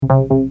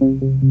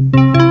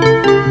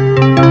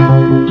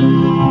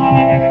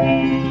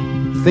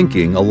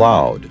Thinking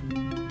Aloud.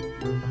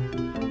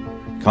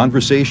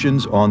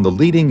 Conversations on the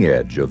leading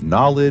edge of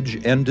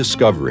knowledge and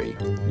discovery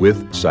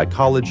with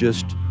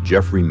psychologist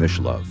Jeffrey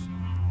Mishlove.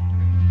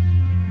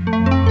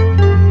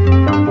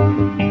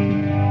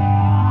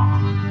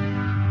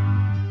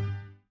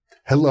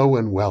 Hello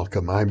and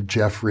welcome. I'm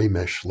Jeffrey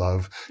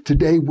Mishlove.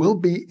 Today we'll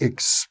be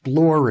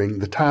exploring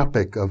the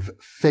topic of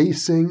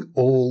facing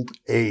old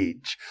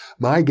age.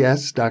 My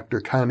guest,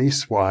 Dr. Connie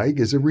Zweig,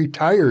 is a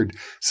retired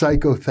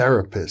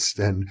psychotherapist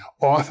and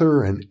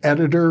author and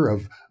editor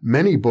of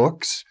many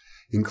books,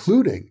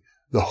 including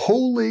The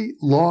Holy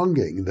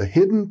Longing, The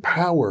Hidden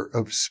Power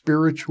of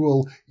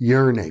Spiritual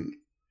Yearning,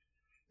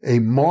 A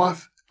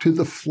Moth to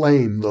the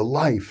Flame, The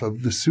Life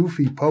of the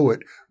Sufi Poet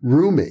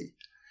Rumi.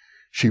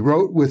 She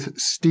wrote with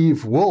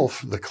Steve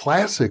Wolf the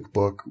classic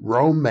book,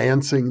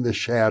 Romancing the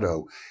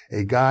Shadow,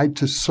 a guide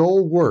to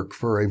soul work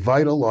for a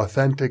vital,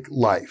 authentic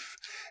life,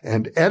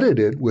 and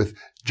edited with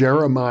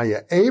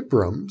Jeremiah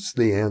Abrams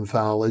the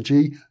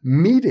anthology,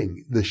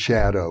 Meeting the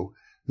Shadow,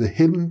 the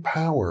Hidden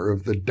Power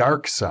of the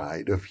Dark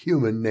Side of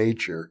Human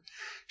Nature.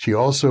 She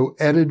also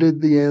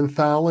edited the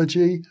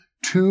anthology,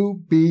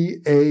 To Be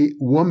a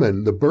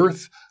Woman, the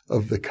Birth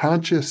of the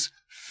Conscious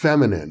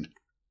Feminine.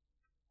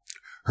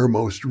 Her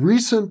most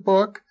recent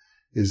book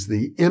is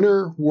The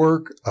Inner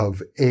Work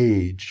of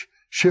Age,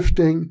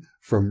 Shifting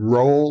from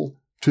Role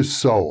to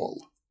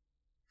Soul.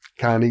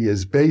 Connie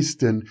is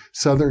based in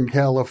Southern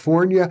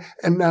California,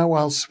 and now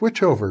I'll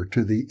switch over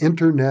to the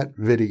internet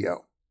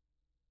video.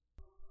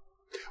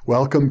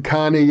 Welcome,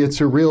 Connie. It's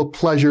a real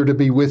pleasure to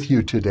be with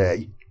you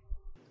today.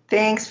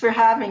 Thanks for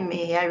having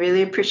me. I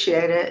really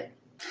appreciate it.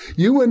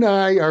 You and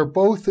I are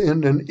both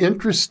in an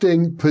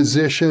interesting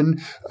position.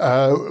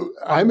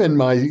 I'm in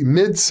my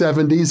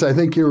mid-70s. I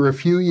think you're a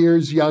few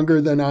years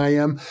younger than I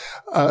am.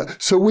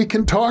 So we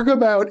can talk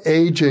about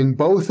aging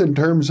both in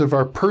terms of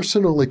our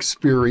personal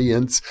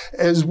experience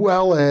as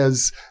well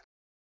as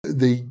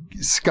the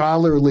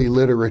scholarly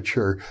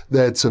literature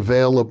that's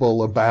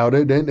available about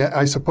it. And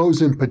I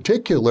suppose in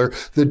particular,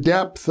 the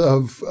depth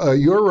of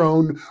your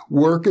own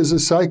work as a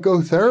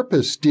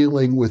psychotherapist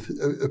dealing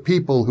with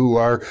people who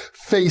are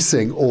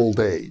facing old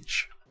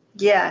age.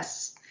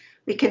 Yes,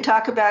 we can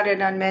talk about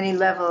it on many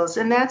levels.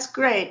 And that's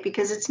great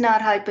because it's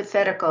not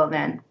hypothetical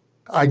then.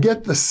 I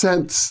get the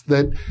sense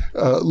that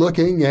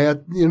looking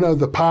at,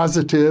 the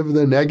positive,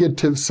 the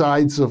negative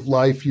sides of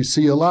life, you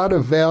see a lot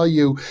of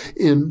value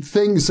in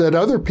things that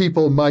other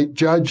people might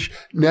judge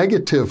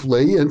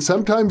negatively, and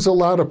sometimes a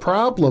lot of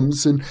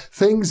problems in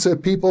things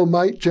that people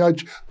might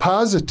judge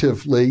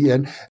positively.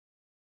 And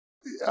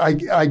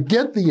I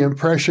get the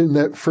impression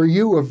that for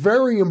you, a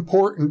very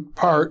important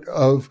part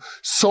of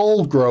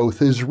soul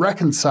growth is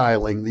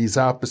reconciling these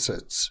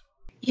opposites.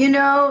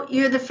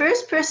 You're the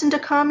first person to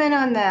comment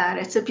on that.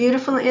 It's a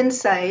beautiful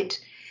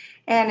insight,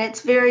 and it's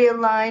very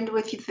aligned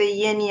with the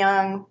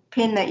yin-yang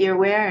pin that you're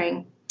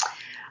wearing.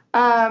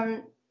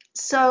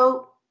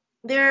 So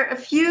there are a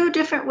few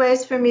different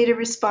ways for me to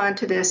respond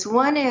to this.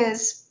 One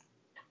is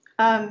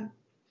the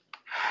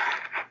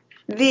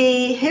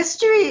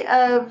history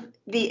of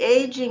the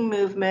aging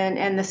movement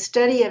and the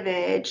study of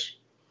age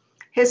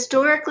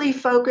historically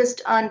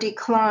focused on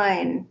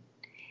decline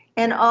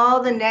and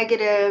all the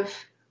negative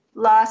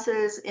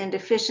losses and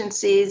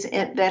deficiencies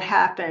that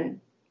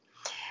happen.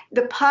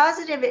 The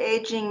positive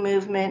aging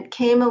movement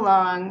came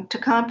along to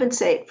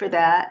compensate for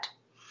that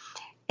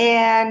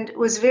and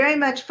was very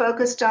much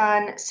focused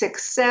on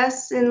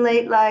success in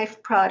late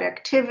life,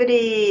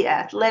 productivity,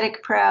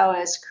 athletic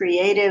prowess,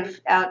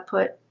 creative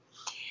output.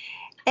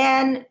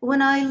 And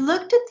when I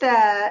looked at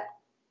that,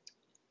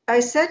 I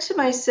said to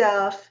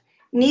myself,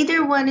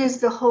 neither one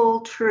is the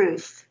whole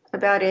truth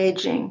about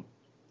aging.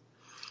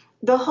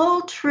 The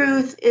whole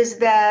truth is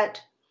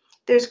that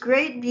there's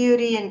great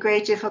beauty and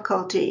great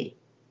difficulty.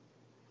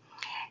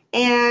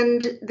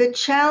 And the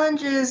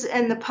challenges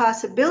and the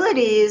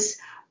possibilities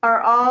are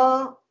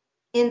all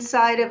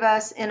inside of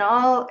us and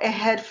all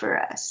ahead for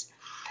us.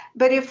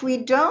 But if we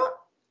don't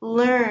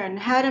learn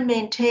how to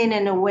maintain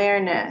an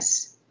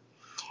awareness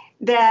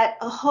that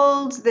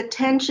holds the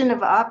tension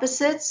of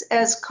opposites,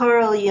 as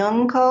Carl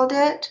Jung called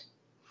it,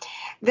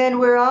 then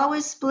we're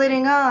always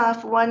splitting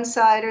off one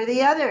side or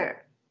the other.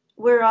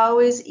 We're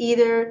always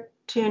either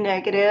too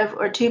negative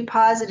or too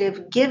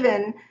positive,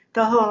 given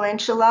the whole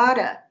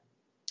enchilada.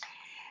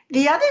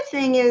 The other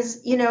thing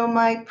is,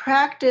 my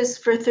practice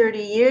for 30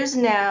 years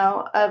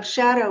now of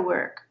shadow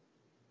work.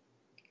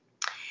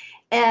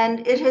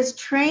 And it has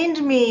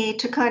trained me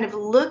to kind of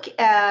look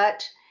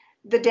at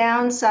the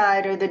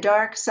downside or the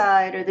dark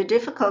side or the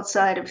difficult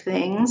side of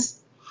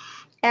things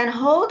and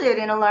hold it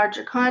in a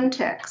larger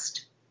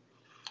context.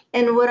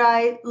 And what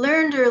I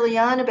learned early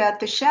on about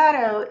the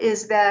shadow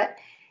is that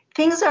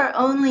things are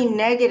only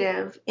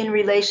negative in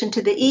relation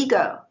to the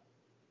ego.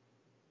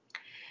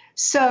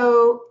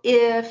 So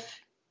if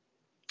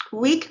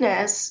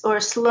weakness or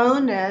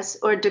slowness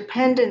or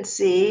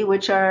dependency,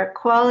 which are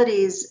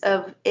qualities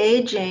of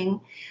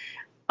aging,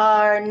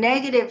 are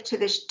negative to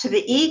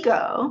the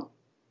ego,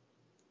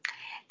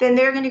 then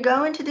they're going to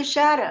go into the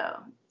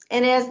shadow.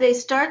 And as they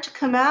start to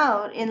come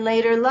out in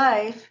later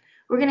life,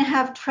 we're going to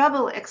have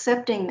trouble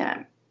accepting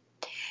them.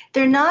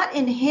 They're not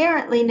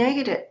inherently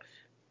negative.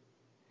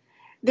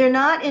 They're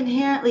not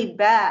inherently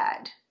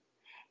bad.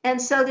 And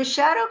so the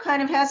shadow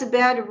kind of has a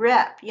bad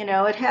rep.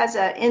 It has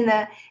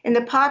in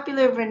the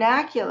popular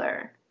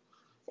vernacular,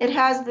 it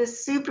has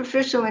this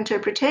superficial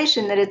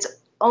interpretation that it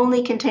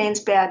only contains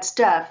bad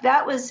stuff.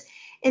 That was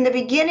in the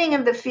beginning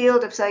of the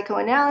field of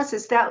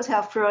psychoanalysis, that was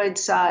how Freud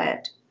saw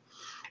it.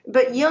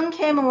 But Jung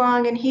came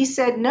along and he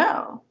said,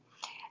 no,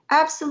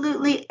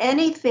 absolutely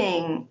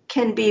anything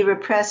can be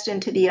repressed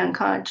into the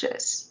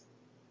unconscious.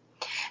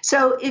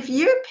 So if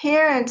your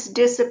parents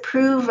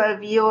disapprove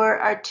of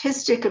your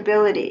artistic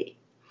ability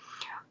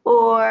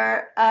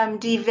or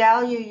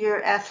devalue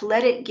your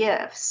athletic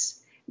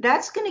gifts,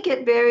 that's going to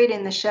get buried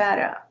in the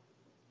shadow.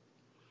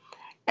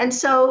 And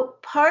so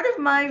part of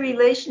my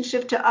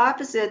relationship to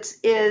opposites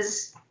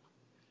is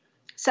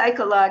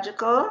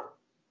psychological,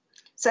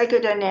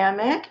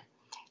 psychodynamic,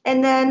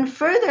 and then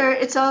further,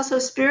 it's also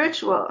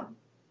spiritual.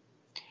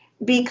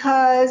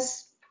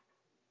 Because,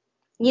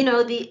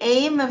 the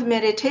aim of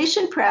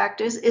meditation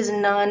practice is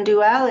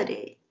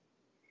non-duality,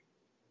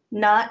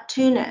 not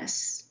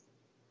two-ness,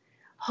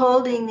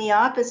 holding the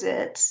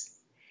opposites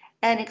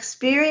and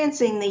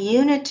experiencing the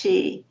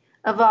unity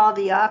of all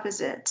the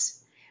opposites.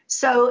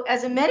 So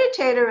as a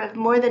meditator of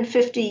more than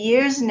 50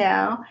 years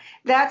now,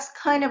 that's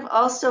kind of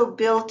also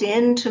built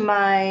into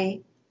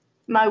my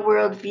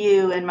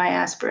worldview and my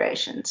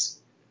aspirations.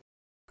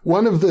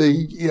 One of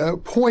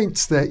the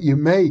points that you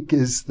make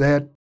is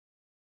that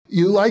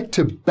you like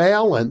to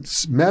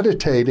balance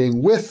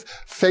meditating with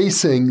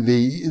facing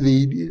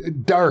the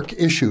dark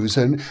issues.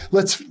 And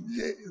let's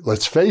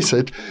face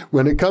it,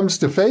 when it comes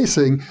to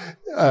facing,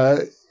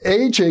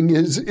 aging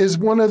is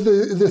one of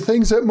the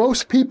things that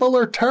most people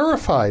are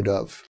terrified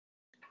of.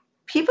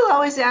 People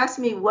always ask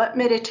me what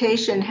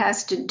meditation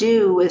has to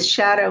do with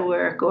shadow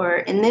work, or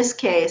in this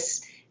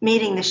case,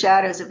 meeting the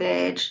shadows of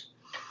age.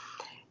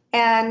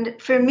 And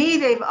for me,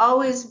 they've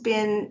always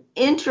been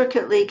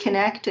intricately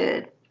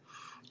connected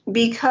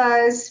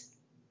because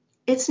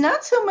it's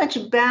not so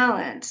much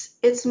balance.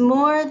 It's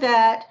more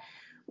that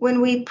when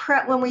we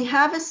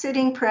have a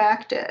sitting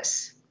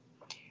practice,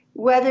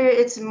 whether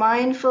it's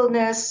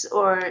mindfulness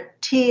or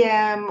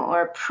TM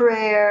or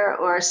prayer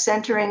or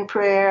centering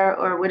prayer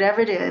or whatever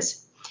it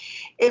is,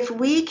 if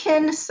we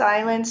can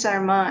silence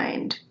our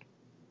mind,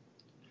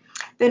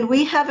 then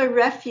we have a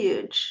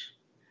refuge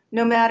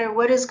no matter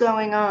what is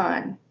going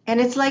on.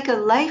 And it's like a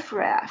life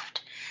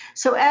raft.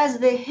 So as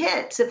the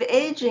hits of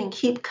aging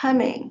keep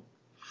coming,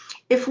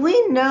 if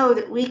we know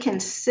that we can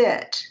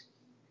sit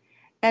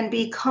and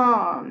be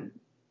calm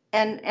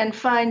and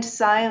find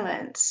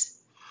silence,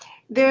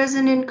 there's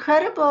an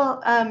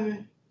incredible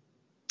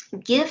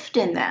gift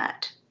in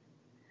that.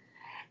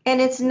 And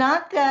it's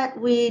not that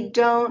we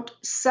don't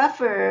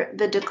suffer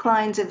the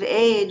declines of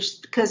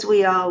age, because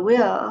we all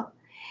will.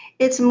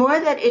 It's more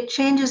that it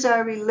changes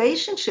our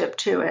relationship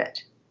to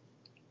it.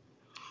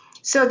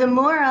 So the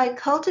more I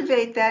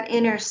cultivate that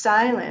inner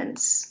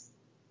silence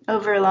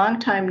over a long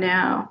time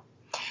now,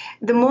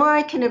 the more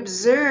I can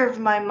observe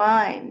my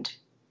mind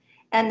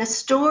and the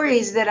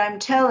stories that I'm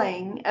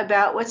telling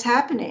about what's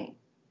happening.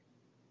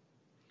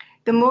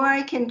 The more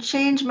I can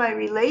change my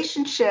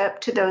relationship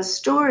to those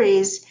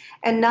stories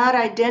and not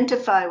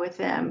identify with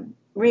them.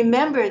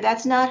 Remember,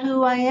 that's not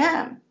who I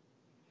am.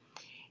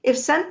 If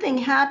something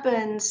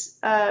happens,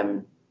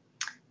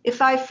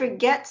 if I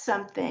forget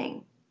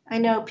something, I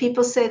know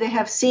people say they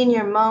have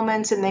senior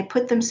moments and they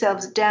put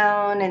themselves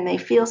down and they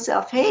feel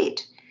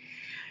self-hate.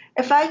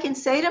 If I can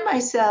say to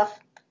myself,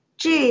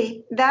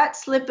 gee, that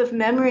slip of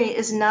memory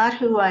is not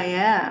who I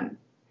am,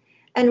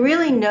 and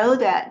really know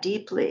that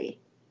deeply,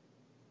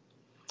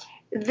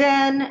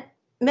 then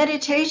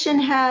meditation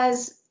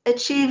has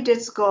achieved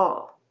its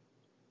goal,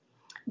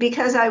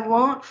 because I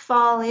won't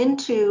fall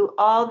into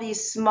all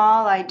these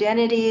small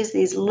identities,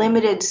 these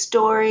limited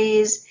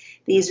stories,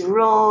 these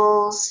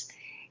roles,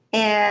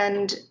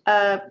 and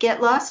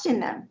get lost in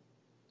them.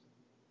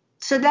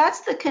 So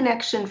that's the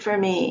connection for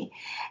me.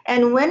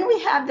 And when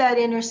we have that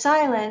inner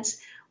silence,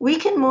 we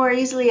can more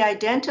easily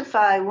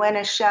identify when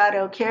a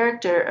shadow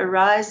character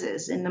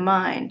arises in the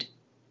mind.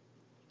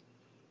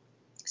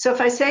 So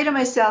if I say to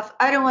myself,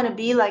 I don't want to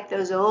be like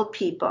those old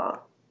people,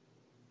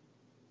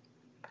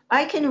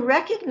 I can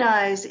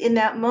recognize in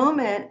that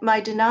moment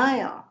my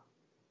denial,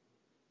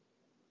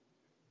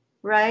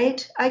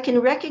 right? I can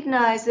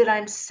recognize that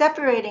I'm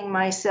separating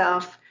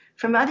myself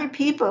from other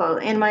people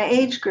in my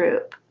age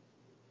group.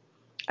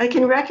 I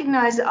can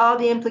recognize all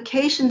the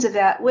implications of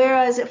that.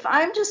 Whereas if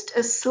I'm just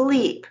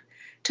asleep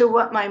to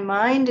what my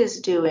mind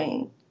is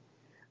doing,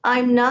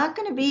 I'm not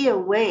going to be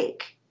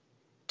awake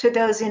to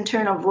those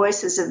internal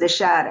voices of the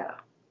shadow.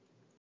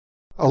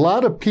 A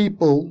lot of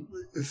people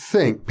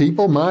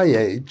my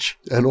age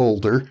and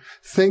older,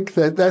 think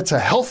that that's a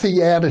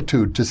healthy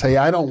attitude to say,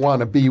 I don't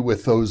want to be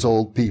with those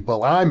old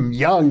people. I'm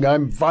young,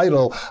 I'm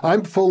vital,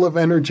 I'm full of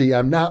energy,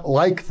 I'm not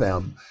like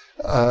them.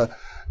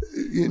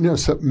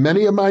 So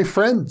many of my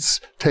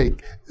friends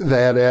take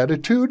that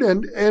attitude,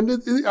 and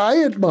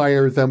I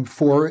admire them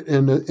for it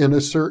in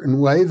a certain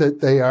way, that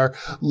they are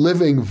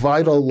living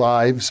vital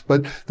lives,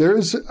 but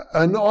there's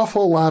an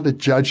awful lot of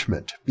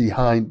judgment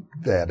behind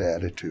that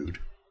attitude.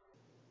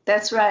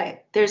 That's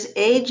right. There's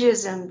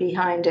ageism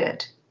behind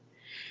it,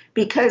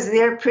 because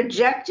they're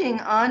projecting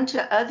onto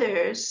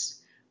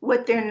others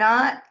what they're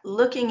not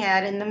looking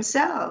at in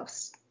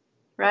themselves,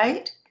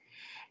 right?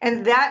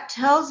 And that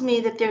tells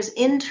me that there's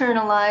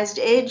internalized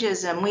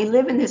ageism. We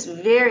live in this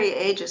very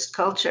ageist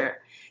culture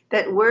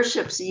that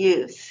worships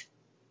youth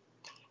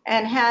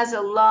and has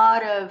a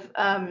lot of,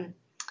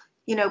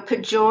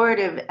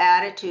 pejorative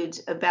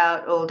attitudes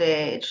about old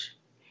age.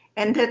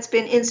 And that's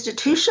been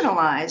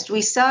institutionalized.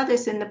 We saw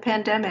this in the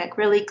pandemic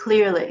really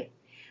clearly,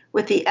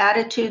 with the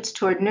attitudes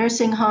toward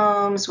nursing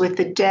homes, with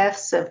the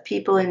deaths of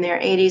people in their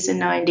 80s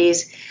and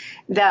 90s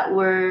that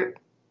were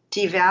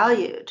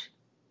devalued.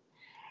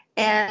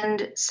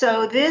 And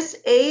so this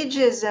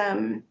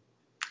ageism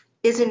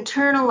is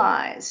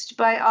internalized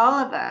by all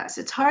of us.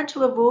 It's hard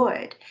to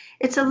avoid.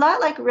 It's a lot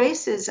like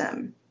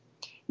racism.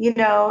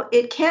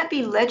 It can't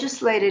be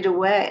legislated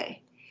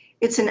away.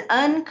 It's an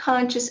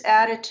unconscious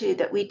attitude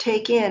that we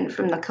take in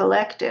from the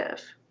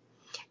collective,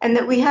 and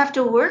that we have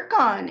to work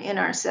on in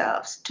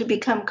ourselves to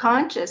become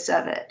conscious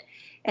of it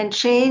and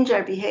change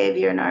our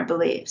behavior and our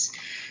beliefs.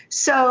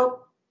 So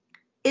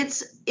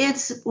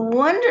it's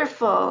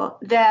wonderful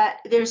that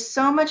there's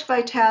so much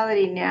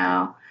vitality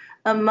now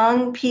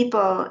among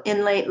people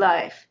in late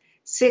life,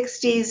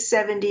 60s,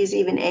 70s,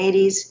 even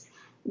 80s.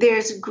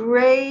 There's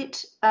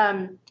great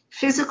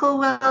physical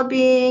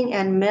well-being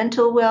and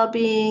mental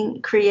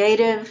well-being,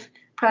 creative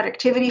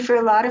productivity for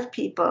a lot of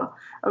people,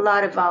 a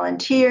lot of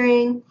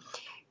volunteering.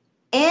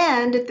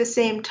 And at the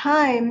same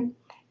time,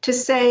 to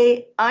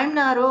say, I'm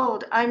not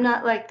old, I'm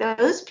not like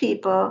those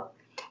people,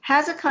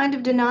 has a kind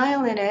of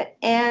denial in it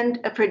and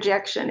a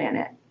projection in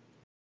it.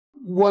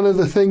 One of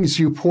the things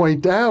you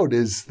point out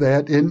is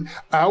that in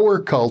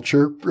our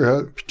culture,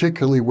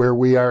 particularly where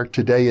we are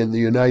today in the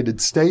United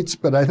States,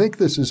 but I think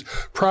this is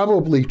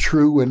probably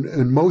true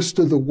in most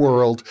of the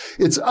world,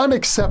 it's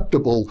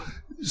unacceptable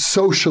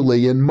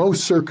socially in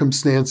most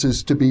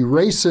circumstances to be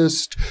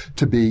racist,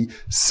 to be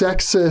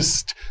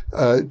sexist,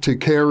 to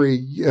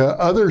carry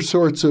other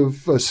sorts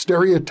of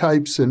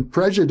stereotypes and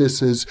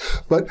prejudices.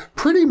 But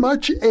pretty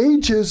much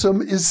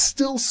ageism is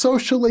still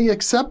socially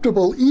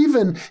acceptable,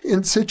 even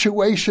in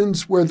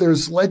situations where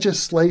there's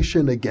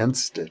legislation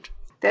against it.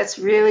 That's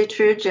really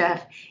true,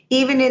 Jeff.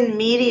 Even in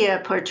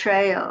media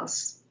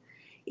portrayals,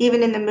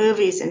 even in the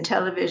movies and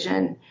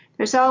television,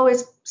 there's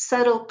always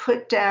subtle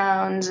put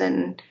downs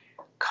and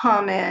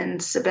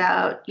comments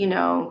about,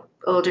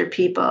 older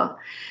people.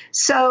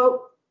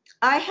 So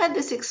I had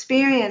this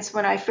experience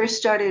when I first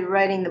started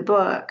writing the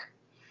book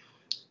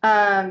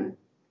of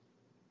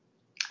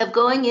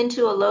going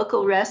into a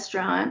local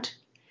restaurant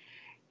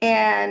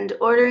and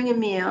ordering a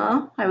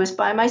meal. I was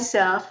by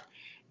myself,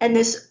 and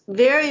this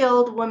very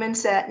old woman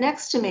sat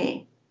next to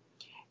me,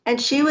 and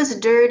she was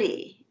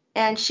dirty,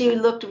 and she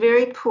looked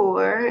very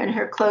poor, and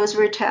her clothes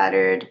were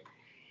tattered.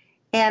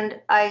 And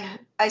I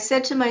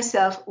said to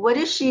myself, what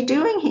is she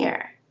doing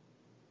here?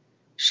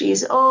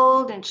 She's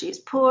old and she's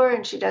poor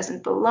and she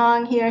doesn't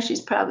belong here.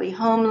 She's probably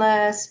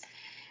homeless,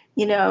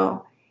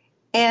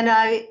 And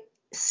I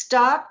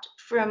stopped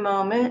for a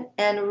moment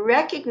and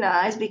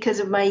recognized, because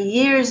of my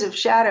years of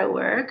shadow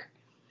work,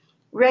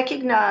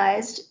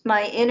 recognized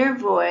my inner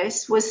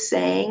voice was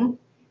saying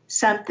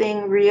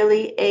something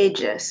really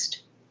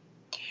ageist.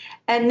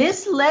 And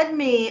this led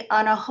me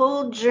on a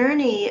whole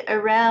journey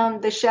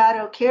around the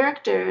shadow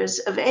characters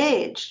of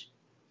age,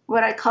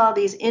 what I call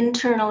these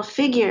internal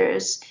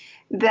figures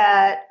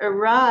that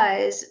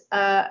arise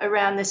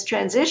around this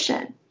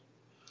transition.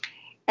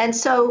 And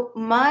so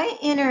my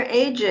inner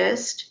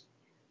ageist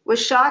was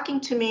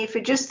shocking to me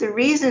for just the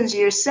reasons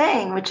you're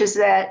saying, which is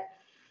that,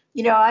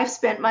 I've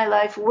spent my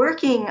life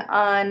working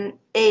on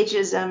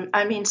racism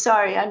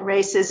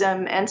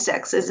and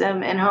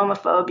sexism and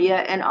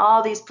homophobia and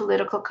all these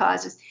political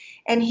causes.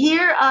 And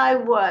here I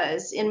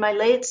was in my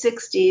late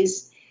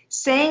 60s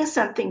saying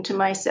something to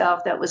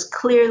myself that was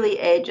clearly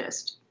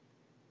ageist.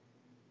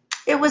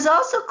 It was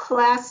also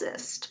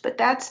classist, but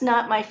that's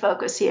not my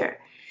focus here.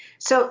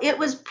 So it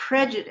was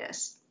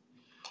prejudice.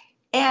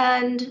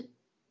 And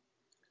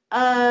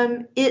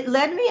it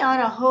led me on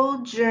a whole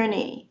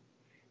journey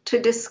to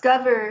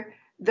discover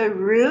the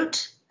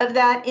root of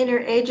that inner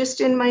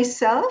ageist in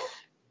myself,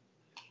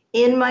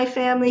 in my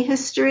family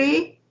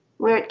history,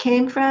 where it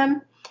came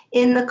from,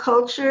 in the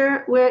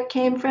culture where it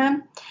came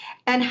from,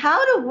 and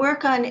how to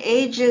work on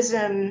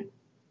ageism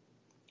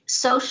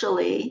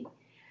socially,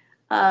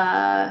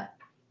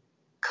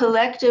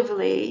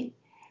 collectively,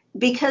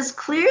 because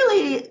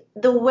clearly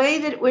the way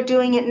that we're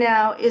doing it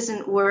now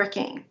isn't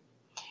working.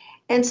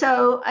 And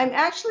so I'm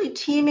actually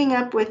teaming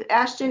up with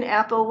Ashton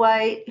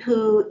Applewhite,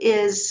 who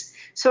is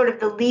sort of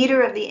the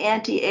leader of the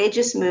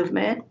anti-ageist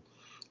movement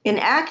in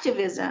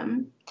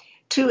activism,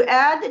 to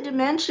add the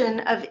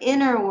dimension of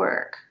inner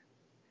work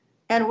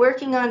and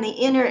working on the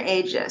inner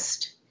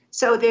ageist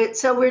So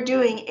we're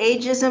doing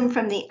ageism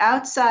from the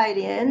outside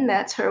in,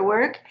 that's her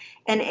work,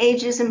 and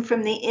ageism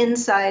from the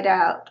inside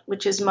out,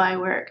 which is my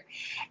work.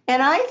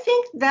 And I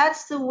think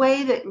that's the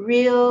way that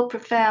real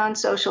profound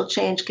social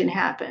change can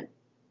happen.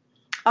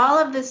 All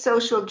of the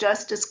social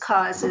justice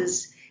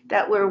causes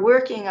that we're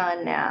working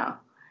on now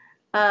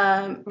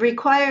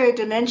require a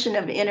dimension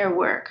of inner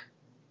work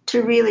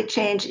to really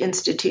change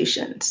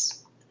institutions.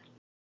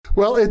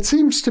 Well, it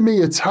seems to me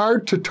it's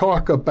hard to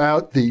talk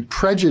about the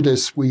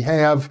prejudice we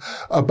have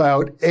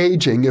about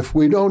aging if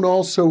we don't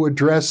also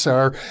address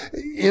our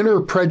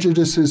inner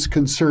prejudices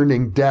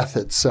concerning death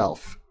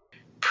itself.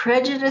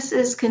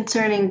 Prejudices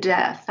concerning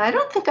death. I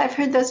don't think I've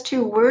heard those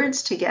two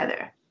words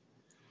together.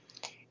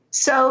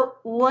 So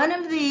one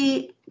of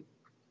the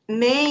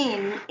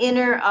main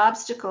inner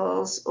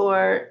obstacles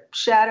or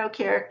shadow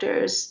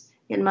characters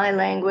in my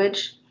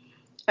language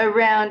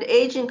around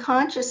aging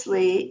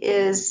consciously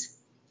is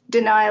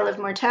denial of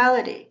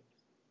mortality.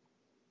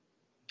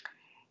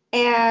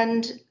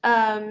 And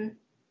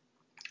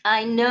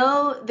I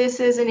know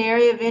this is an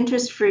area of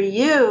interest for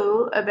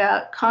you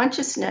about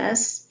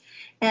consciousness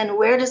and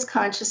where does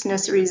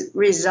consciousness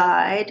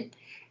reside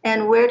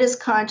and where does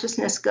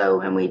consciousness go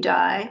when we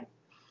die.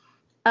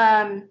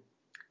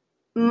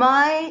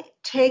 My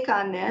take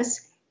on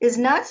this is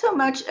not so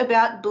much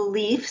about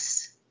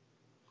beliefs.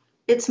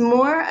 It's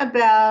more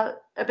about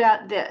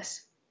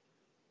this.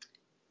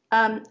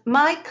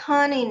 My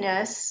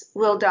Conniness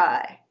will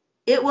die.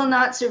 It will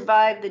not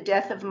survive the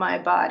death of my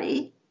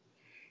body.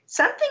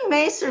 Something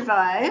may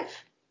survive,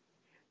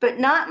 but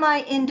not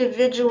my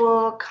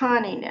individual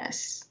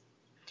Conniness.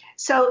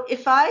 So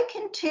if I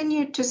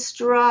continue to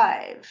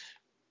strive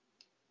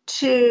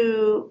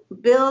to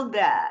build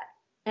that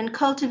and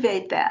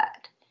cultivate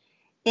that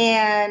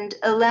and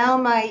allow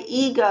my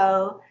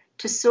ego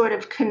to sort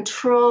of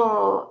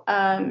control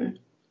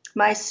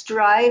my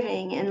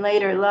striving in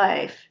later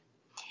life,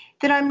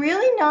 that I'm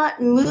really not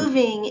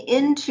moving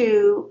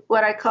into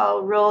what I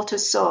call role to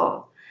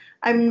soul.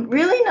 I'm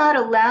really not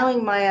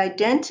allowing my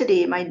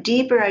identity, my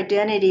deeper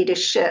identity, to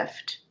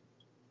shift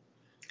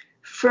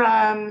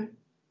from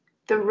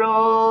the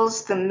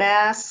roles, the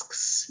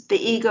masks, the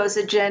ego's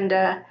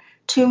agenda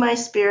to my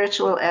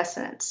spiritual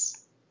essence.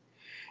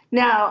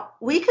 Now,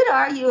 we could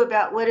argue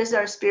about what is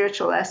our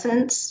spiritual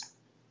essence.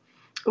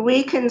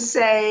 We can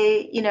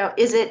say,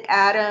 is it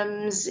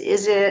atoms?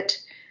 Is it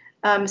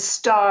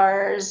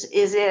stars?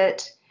 Is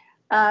it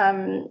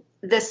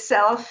the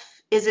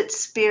self? Is it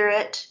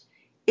spirit?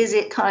 Is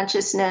it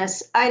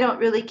consciousness? I don't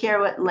really care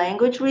what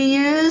language we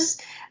use.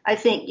 I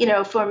think,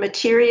 for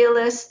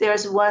materialists,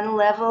 there's one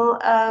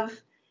level of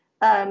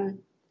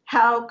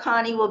how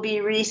Connie will be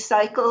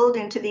recycled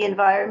into the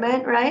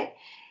environment, right?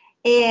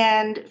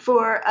 And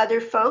for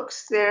other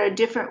folks, there are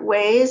different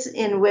ways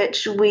in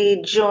which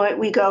we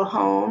go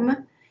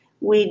home,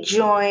 we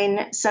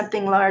join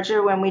something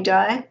larger when we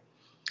die.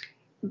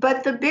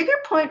 But the bigger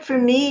point for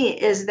me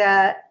is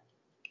that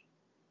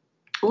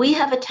we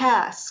have a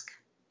task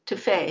to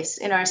face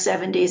in our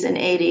 70s and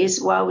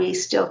 80s while we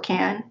still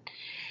can.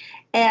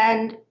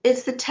 And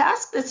it's the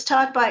task that's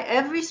taught by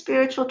every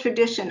spiritual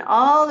tradition.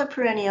 All the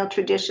perennial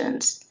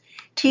traditions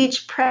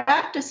teach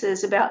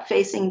practices about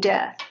facing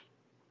death.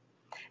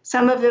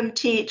 Some of them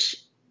teach,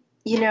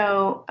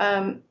 go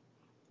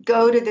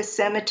to the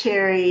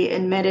cemetery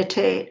and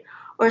meditate,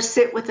 or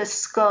sit with a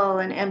skull,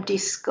 an empty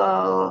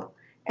skull,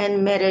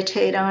 and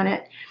meditate on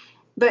it.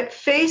 But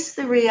face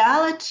the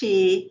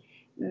reality,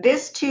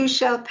 this too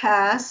shall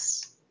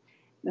pass,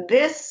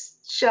 this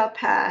shall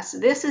pass,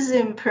 this is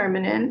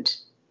impermanent.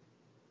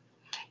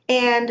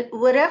 And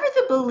whatever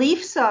the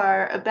beliefs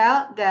are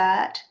about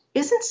that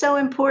isn't so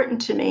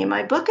important to me.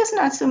 My book is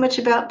not so much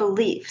about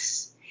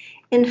beliefs.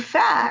 In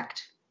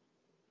fact,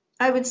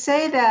 I would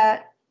say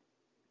that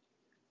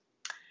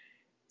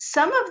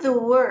some of the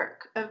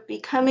work of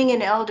becoming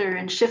an elder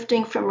and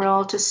shifting from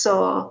role to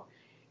soul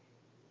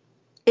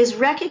is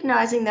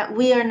recognizing that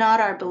we are not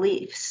our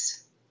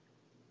beliefs.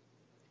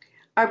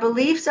 Our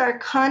beliefs are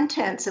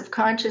contents of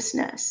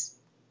consciousness.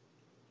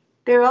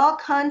 They're all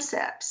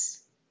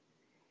concepts.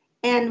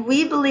 And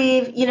we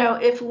believe,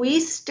 if we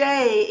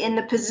stay in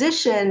the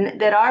position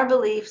that our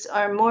beliefs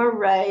are more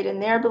right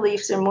and their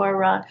beliefs are more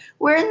wrong,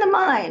 we're in the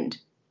mind.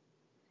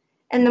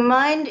 And the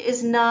mind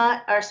is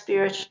not our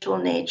spiritual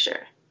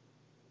nature.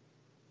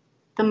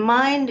 The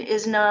mind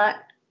is not,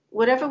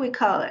 whatever we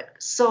call it,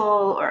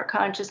 soul or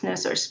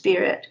consciousness or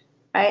spirit,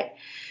 right?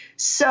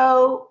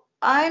 So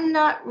I'm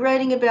not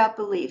writing about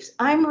beliefs.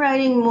 I'm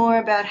writing more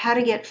about how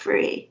to get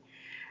free,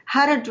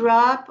 how to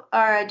drop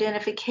our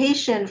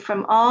identification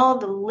from all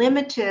the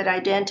limited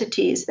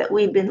identities that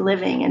we've been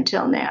living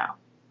until now.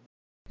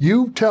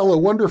 You tell a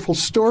wonderful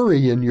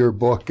story in your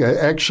book.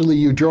 Actually,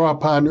 you draw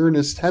upon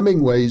Ernest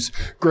Hemingway's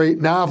great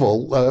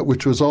novel,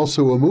 which was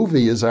also a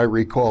movie, as I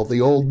recall,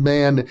 The Old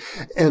Man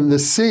and the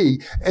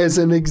Sea, as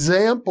an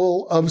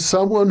example of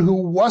someone who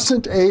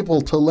wasn't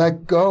able to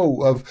let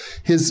go of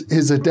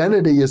his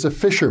identity as a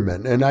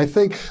fisherman. And I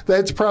think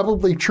that's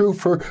probably true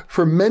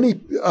for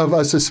many of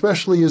us,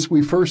 especially as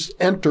we first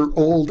enter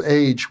old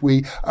age.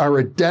 We are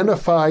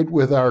identified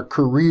with our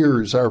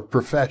careers, our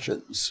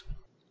professions.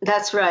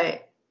 That's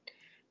right.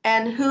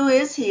 And who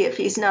is he if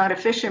he's not a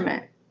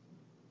fisherman?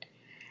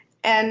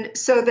 And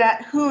so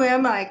that who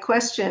am I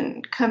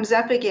question comes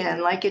up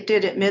again like it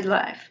did at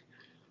midlife.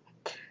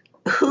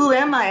 Who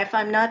am I if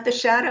I'm not the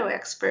shadow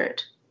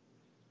expert?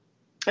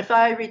 If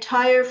I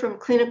retire from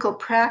clinical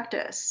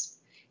practice,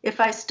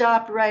 if I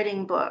stop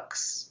writing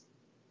books,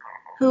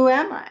 who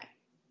am I?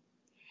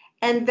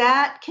 And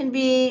that can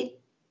be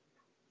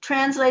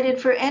translated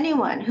for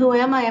anyone. Who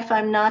am I if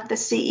I'm not the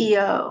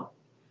CEO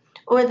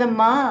or the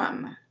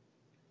mom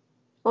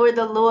or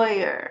the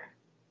lawyer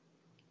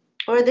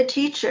or the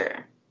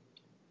teacher?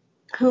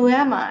 Who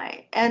am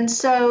I? And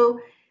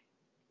so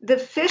the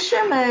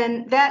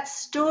fisherman, that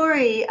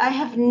story, I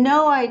have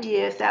no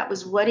idea if that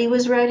was what he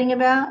was writing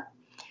about,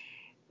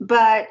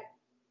 but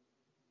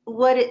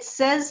what it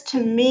says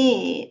to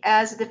me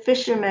as the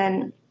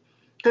fisherman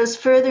goes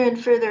further and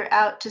further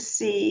out to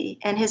sea,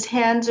 and his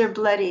hands are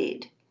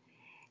bloodied,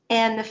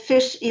 and the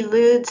fish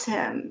eludes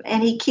him,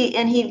 and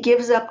he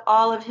gives up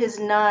all of his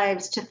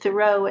knives to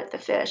throw at the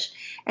fish,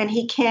 and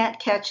he can't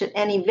catch it.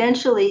 And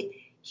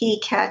eventually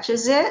he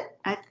catches it.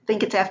 I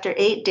think it's after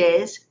 8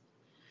 days.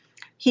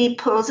 He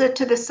pulls it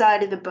to the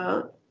side of the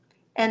boat,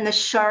 and the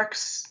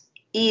sharks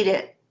eat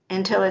it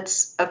until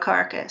it's a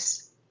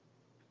carcass.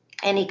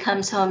 And he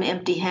comes home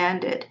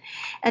empty-handed.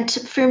 And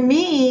for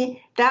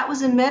me, that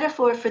was a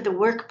metaphor for the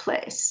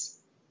workplace.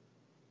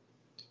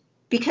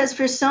 Because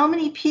for so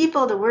many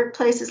people, the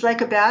workplace is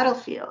like a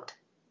battlefield.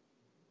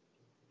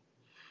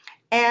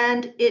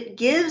 And it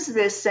gives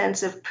this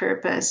sense of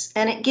purpose,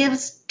 and it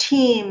gives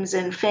teams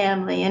and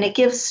family, and it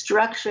gives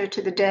structure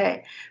to the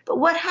day. But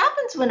what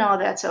happens when all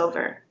that's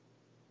over?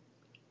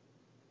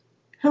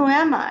 Who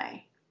am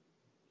I?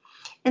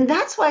 And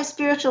that's why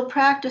spiritual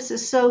practice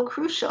is so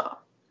crucial,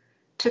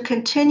 to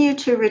continue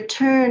to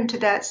return to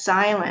that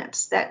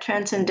silence, that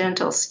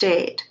transcendental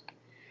state,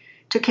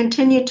 to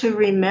continue to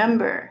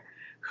remember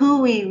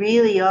who we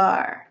really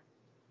are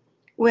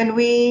when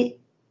we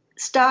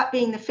stop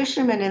being the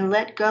fisherman and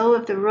let go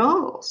of the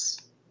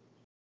roles.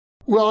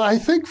 Well, I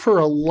think for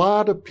a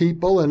lot of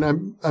people, and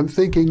I'm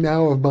thinking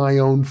now of my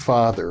own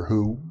father,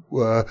 who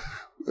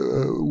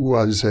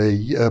was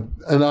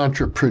an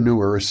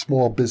entrepreneur, a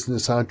small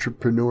business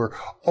entrepreneur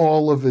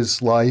all of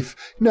his life,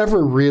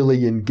 never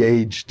really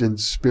engaged in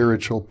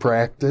spiritual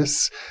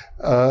practice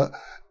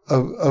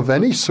of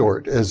any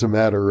sort, as a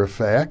matter of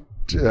fact.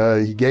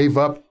 He gave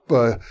up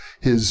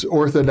his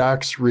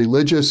Orthodox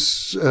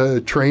religious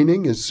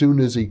training as soon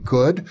as he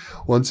could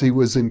once he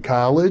was in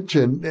college,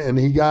 and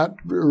he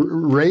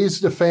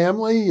raised a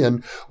family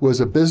and was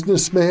a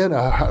businessman,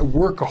 a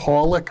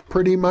workaholic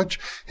pretty much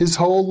his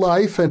whole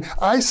life. And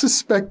I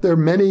suspect there are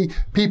many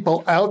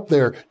people out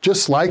there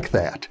just like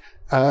that.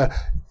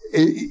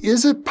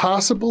 Is it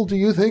possible, do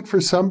you think, for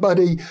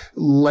somebody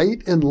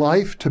late in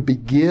life to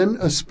begin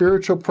a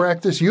spiritual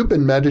practice? You've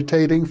been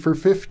meditating for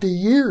 50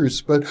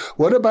 years, but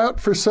what about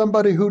for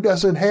somebody who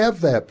doesn't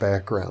have that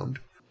background?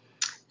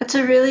 That's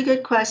a really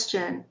good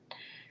question.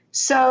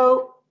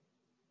 So,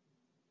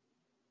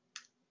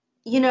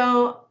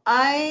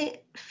 I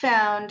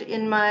found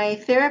in my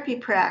therapy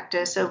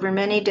practice over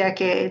many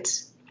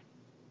decades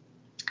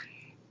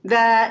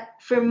that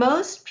for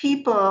most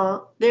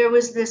people, there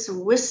was this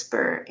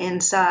whisper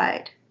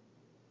inside,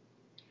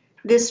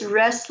 this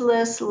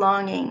restless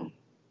longing.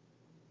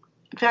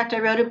 In fact, I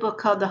wrote a book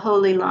called The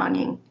Holy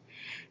Longing,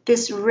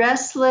 this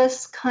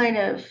restless kind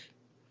of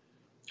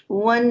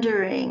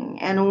wondering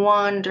and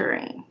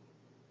wandering.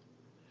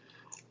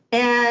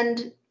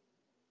 And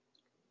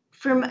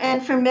for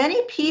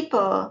many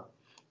people,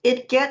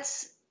 it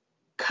gets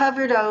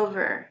covered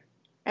over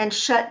and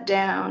shut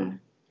down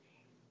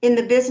in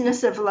the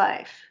business of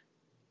life,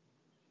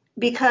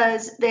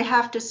 because they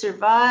have to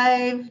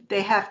survive,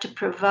 they have to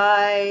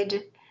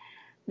provide,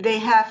 they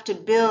have to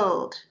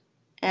build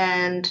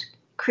and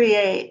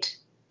create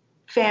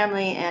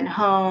family and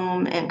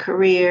home and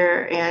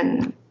career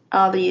and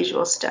all the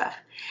usual stuff.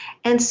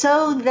 And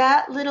so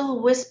that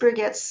little whisper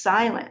gets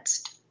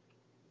silenced.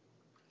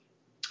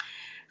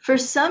 For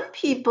some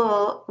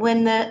people,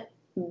 when the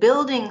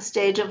building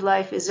stage of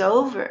life is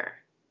over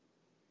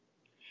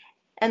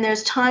and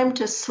there's time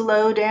to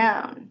slow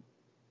down,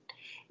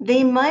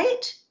 they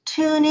might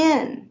tune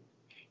in.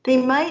 They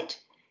might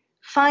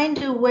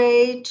find a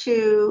way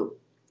to,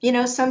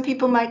 some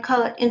people might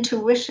call it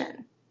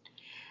intuition.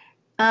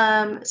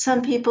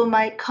 Some people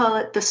might call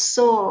it the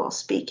soul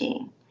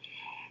speaking.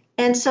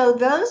 And so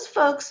those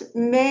folks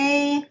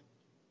may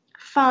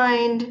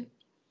find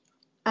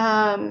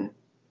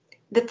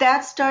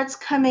that starts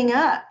coming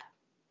up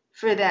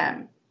for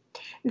them.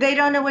 They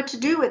don't know what to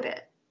do with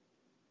it.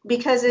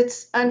 because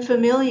it's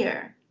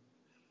unfamiliar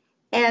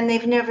and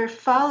they've never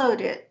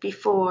followed it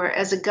before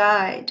as a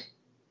guide.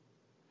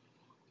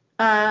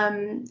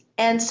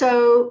 And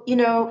so,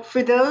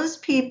 for those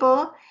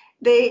people,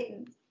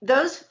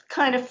 those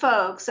kind of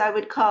folks I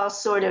would call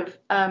sort of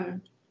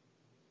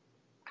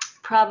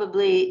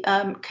probably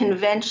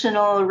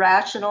conventional,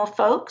 rational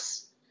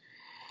folks.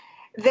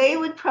 They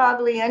would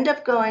probably end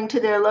up going to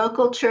their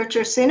local church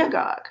or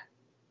synagogue,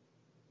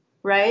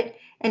 right?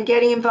 And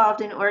getting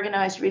involved in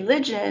organized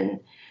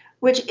religion,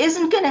 which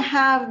isn't going to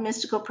have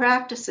mystical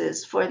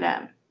practices for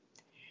them.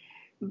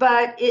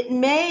 But it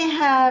may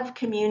have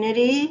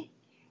community,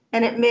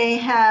 and it may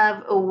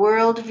have a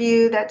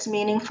worldview that's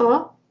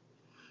meaningful.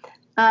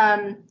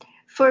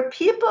 For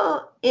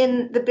people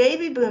in the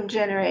baby boom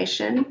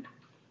generation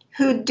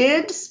who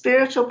did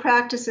spiritual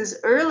practices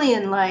early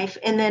in life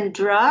and then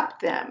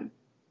dropped them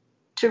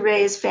to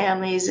raise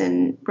families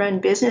and run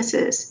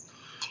businesses,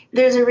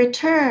 there's a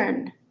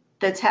return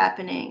that's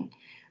happening.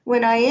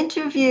 When I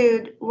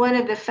interviewed one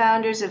of the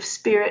founders of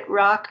Spirit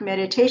Rock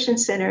Meditation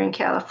Center in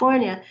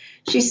California,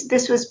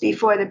 this was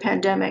before the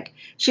pandemic,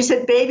 she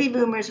said baby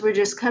boomers were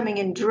just coming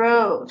in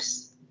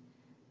droves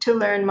to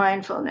learn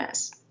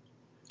mindfulness.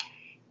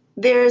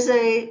 There's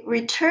a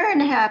return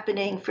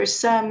happening for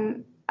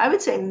some, I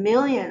would say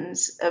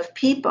millions of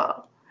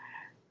people,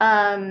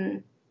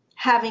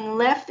 having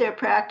left their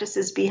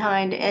practices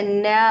behind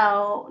and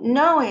now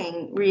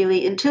knowing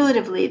really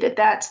intuitively that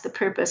that's the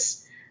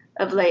purpose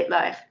of late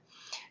life.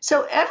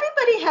 So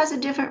everybody has a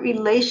different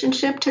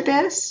relationship to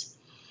this.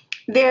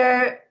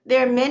 There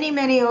are many,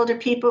 many older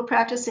people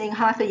practicing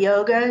Hatha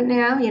Yoga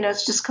now.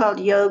 It's just called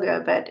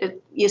yoga, but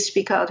it used to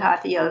be called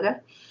Hatha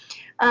Yoga,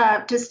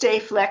 to stay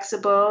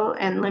flexible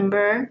and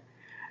limber.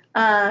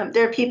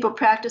 There are people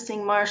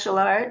practicing martial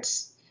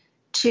arts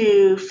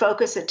to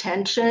focus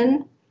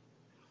attention.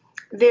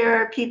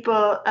 There are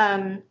people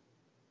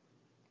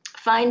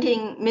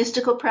finding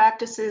mystical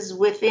practices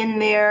within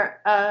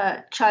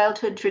their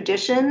childhood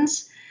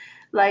traditions,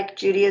 like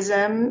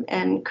Judaism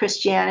and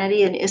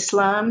Christianity and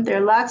Islam. There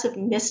are lots of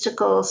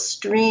mystical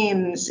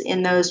streams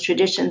in those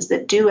traditions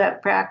that do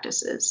have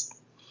practices.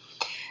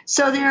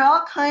 So there are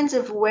all kinds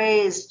of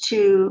ways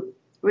to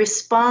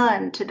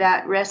respond to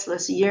that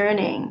restless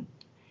yearning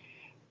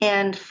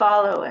and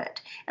follow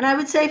it. And I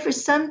would say for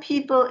some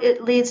people,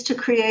 it leads to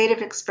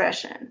creative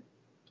expression,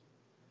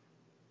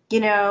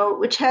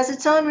 which has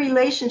its own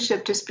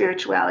relationship to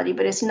spirituality,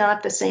 but it's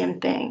not the same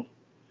thing.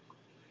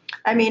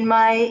 I mean,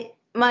 my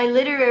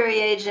literary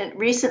agent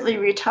recently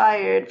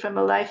retired from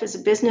a life as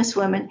a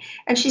businesswoman,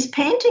 and she's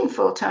painting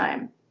full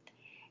time.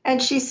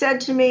 And she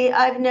said to me,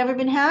 I've never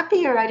been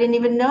happier. I didn't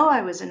even know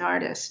I was an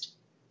artist.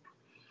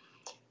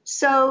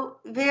 So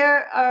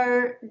there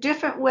are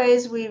different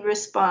ways we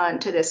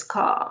respond to this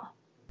call.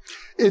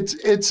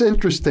 It's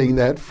interesting,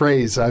 that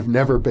phrase, I've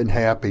never been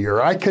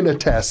happier. I can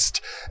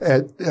attest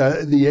at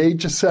the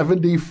age of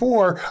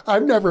 74,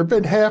 I've never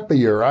been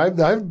happier. I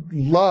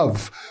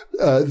love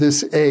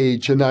this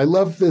age and I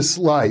love this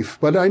life.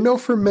 But I know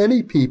for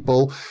many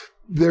people,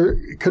 they're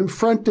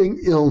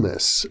confronting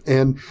illness.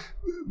 And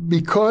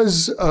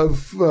because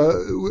of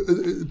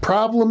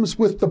problems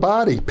with the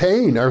body,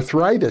 pain,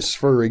 arthritis,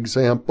 for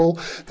example,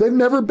 they've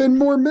never been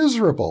more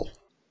miserable.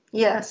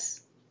 Yes,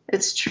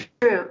 it's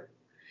true.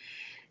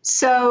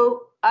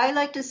 So I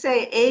like to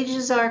say age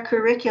is our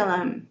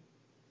curriculum.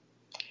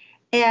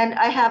 And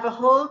I have a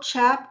whole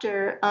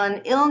chapter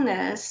on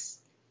illness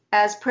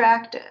as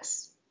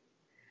practice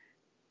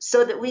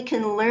so that we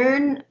can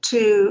learn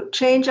to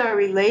change our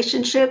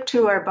relationship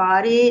to our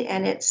body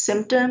and its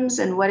symptoms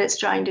and what it's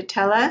trying to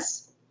tell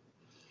us,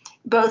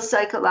 both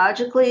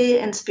psychologically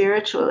and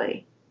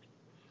spiritually.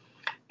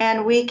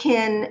 And we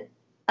can,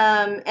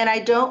 and I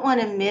don't want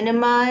to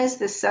minimize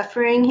the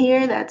suffering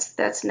here.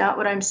 That's not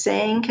what I'm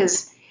saying,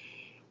 because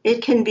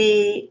it can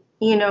be,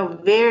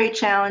 very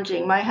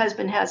challenging. My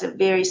husband has a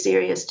very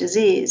serious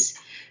disease,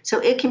 so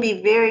it can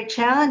be very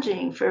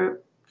challenging for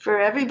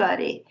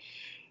everybody.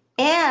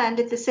 And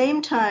at the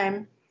same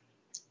time,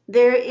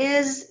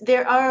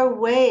 there are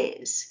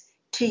ways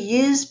to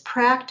use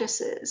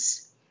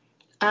practices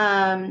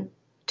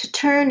to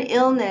turn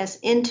illness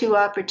into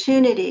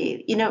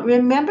opportunity.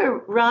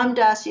 Remember Ram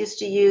Dass used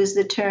to use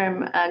the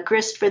term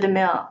grist for the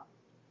mill.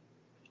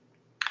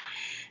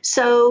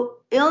 So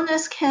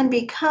illness can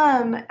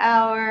become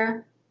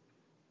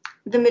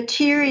the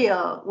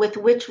material with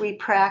which we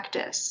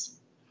practice.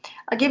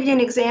 I'll give you an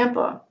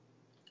example.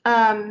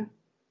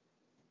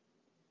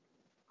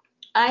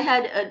 I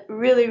had a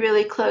really,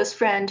 really close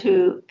friend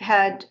who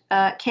had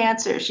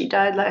cancer. She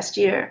died last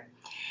year.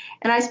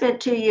 And I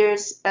spent 2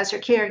 years as her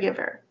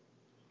caregiver.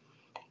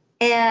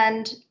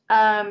 And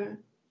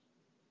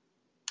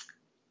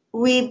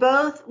we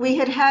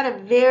had a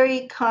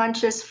very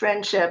conscious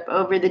friendship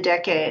over the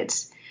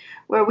decades,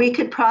 where we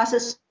could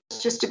process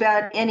just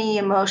about any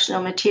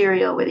emotional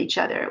material with each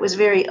other. It was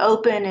very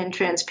open and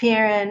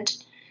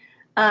transparent,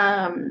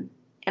 and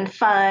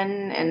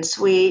fun and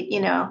sweet,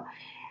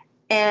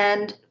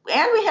 And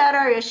we had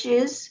our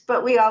issues,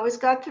 but we always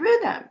got through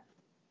them.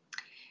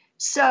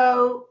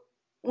 So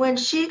when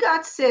she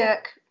got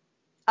sick,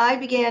 I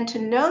began to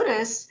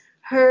notice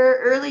her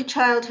early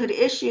childhood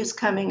issues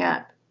coming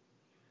up.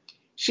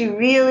 She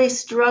really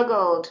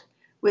struggled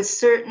with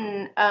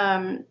certain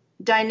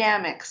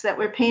dynamics that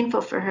were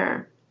painful for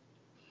her.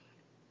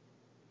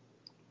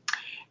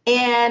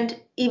 And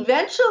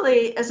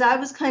eventually, as I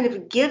was kind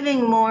of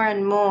giving more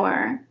and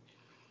more,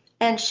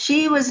 and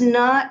she was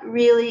not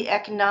really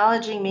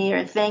acknowledging me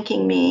or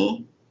thanking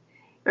me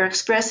or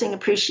expressing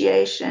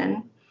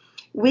appreciation,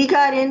 we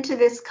got into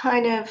this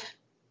kind of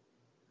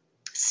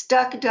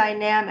stuck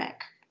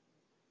dynamic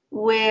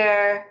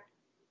where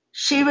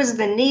she was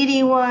the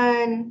needy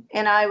one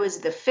and I was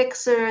the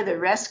fixer, the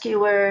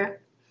rescuer.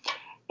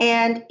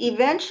 And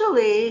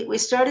eventually we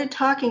started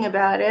talking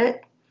about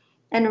it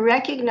and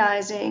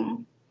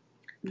recognizing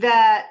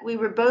that we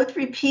were both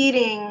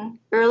repeating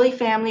early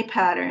family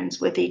patterns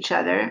with each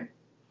other.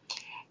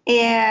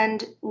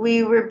 And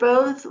we were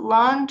both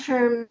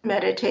long-term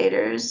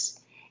meditators.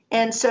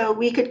 And so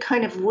we could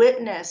kind of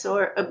witness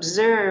or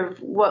observe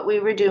what we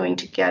were doing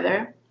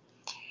together.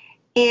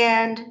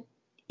 And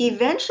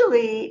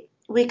eventually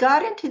we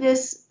got into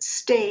this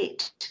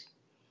state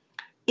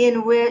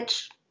in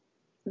which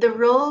the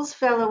roles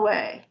fell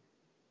away.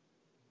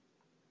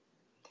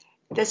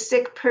 The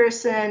sick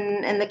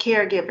person and the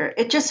caregiver,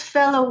 it just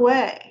fell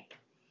away.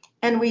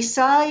 And we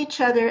saw each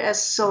other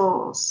as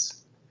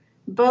souls,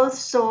 both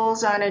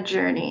souls on a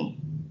journey.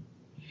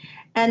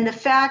 And the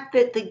fact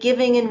that the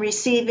giving and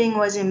receiving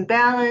was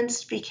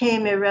imbalanced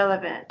became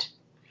irrelevant.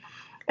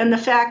 And the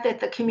fact that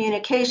the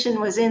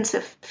communication was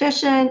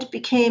insufficient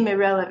became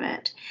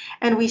irrelevant.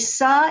 And we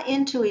saw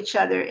into each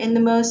other in the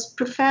most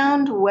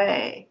profound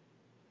way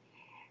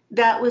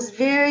that was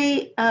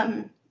very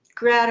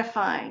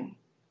gratifying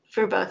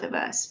for both of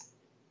us.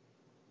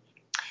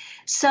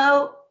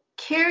 So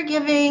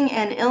caregiving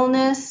and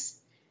illness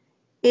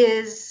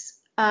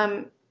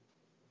can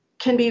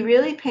be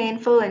really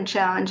painful and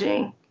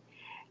challenging.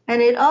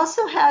 And it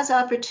also has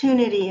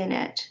opportunity in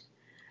it.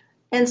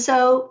 And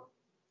so,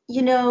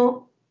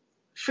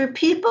 for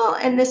people,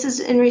 and this is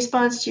in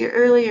response to your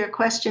earlier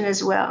question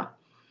as well,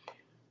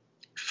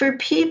 for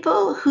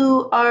people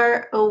who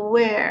are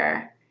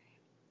aware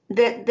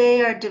that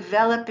they are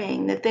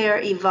developing, that they are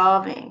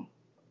evolving,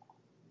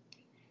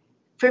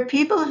 for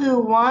people who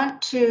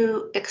want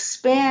to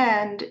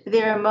expand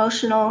their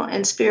emotional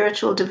and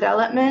spiritual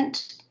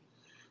development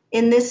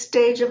in this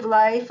stage of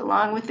life,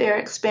 along with their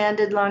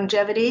expanded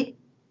longevity,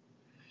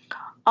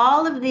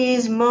 all of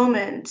these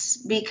moments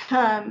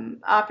become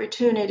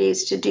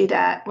opportunities to do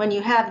that when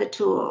you have the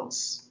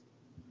tools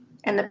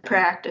and the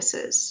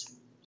practices.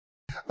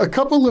 A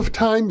couple of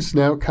times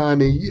now,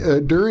 Connie,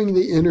 during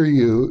the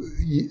interview,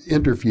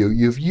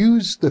 you've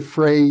used the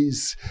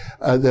phrase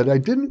that I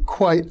didn't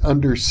quite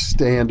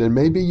understand, and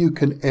maybe you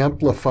can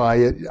amplify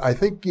it. I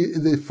think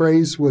the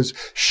phrase was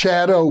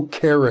shadow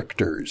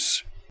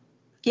characters.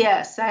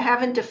 Yes, I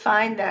haven't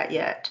defined that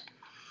yet.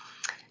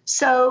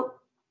 So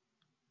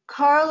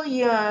Carl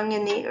Jung,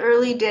 in the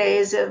early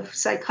days of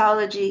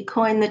psychology,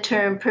 coined the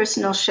term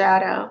personal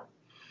shadow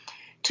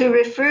to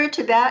refer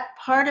to that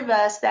part of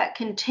us that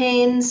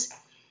contains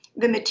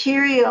the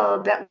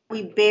material that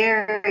we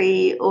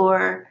bury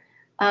or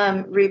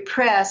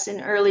repress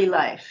in early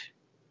life.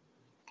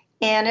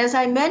 And as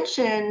I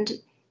mentioned,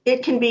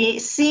 it can be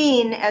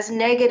seen as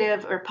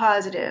negative or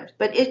positive,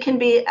 but it can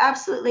be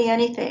absolutely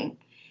anything.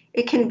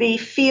 It can be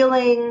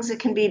feelings, it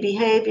can be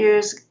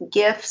behaviors,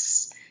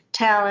 gifts,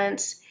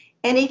 talents,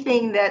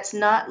 anything that's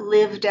not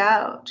lived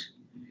out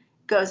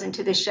goes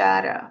into the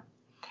shadow.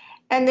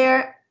 And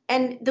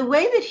the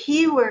way that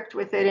he worked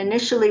with it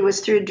initially was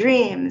through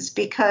dreams,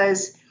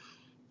 because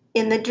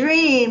in the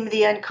dream,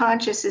 the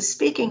unconscious is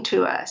speaking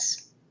to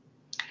us.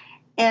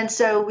 And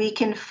so we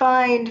can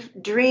find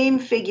dream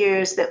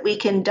figures that we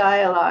can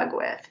dialogue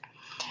with.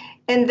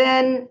 And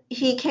then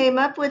he came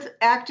up with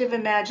active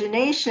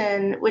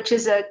imagination, which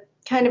is a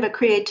kind of a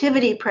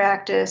creativity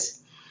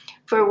practice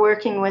for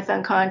working with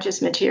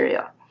unconscious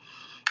material.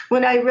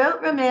 When I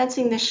wrote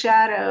Romancing the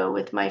Shadow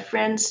with my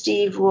friend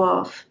Steve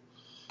Wolf,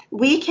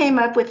 we came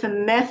up with a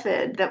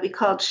method that we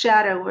called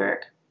shadow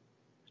work,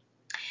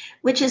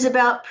 which is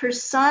about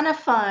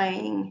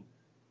personifying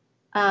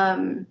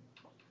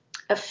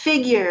a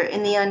figure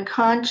in the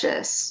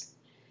unconscious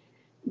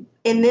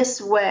in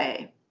this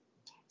way.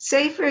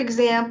 Say, for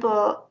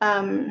example,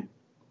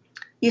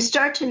 you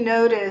start to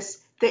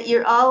notice that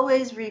you're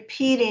always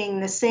repeating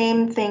the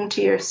same thing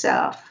to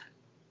yourself.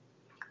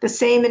 The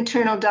same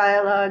internal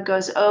dialogue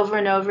goes over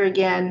and over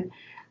again.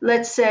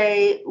 Let's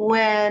say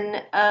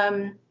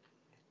when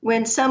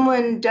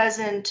someone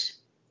doesn't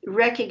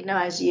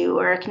recognize you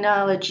or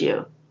acknowledge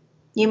you,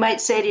 you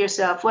might say to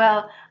yourself,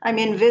 well, I'm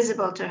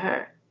invisible to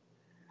her.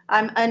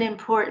 I'm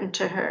unimportant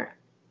to her.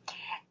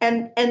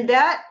 And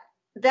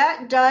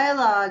that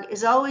dialogue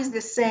is always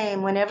the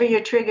same whenever you're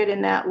triggered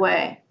in that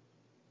way.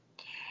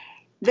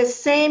 The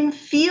same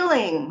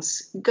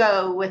feelings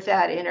go with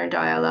that inner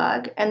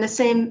dialogue, and the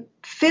same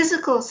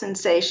physical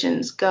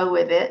sensations go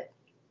with it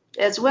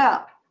as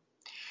well.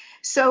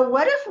 So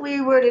what if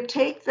we were to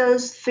take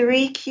those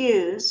three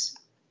cues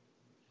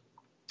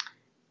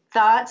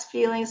thoughts,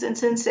 feelings, and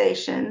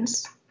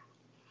sensations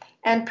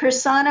and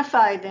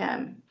personify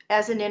them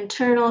as an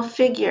internal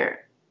figure.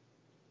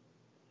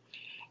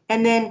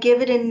 And then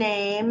give it a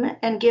name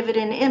and give it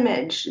an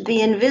image,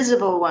 the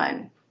invisible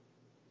one.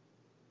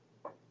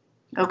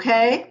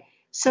 Okay?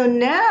 So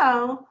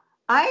now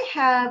I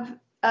have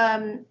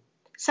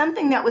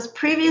something that was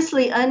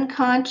previously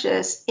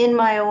unconscious in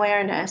my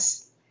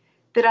awareness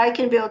that I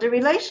can build a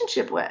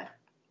relationship with.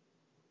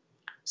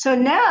 So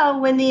now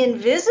when the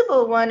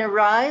invisible one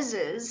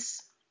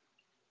arises,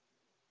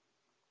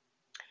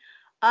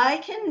 I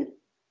can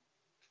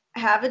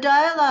have a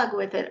dialogue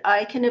with it.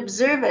 I can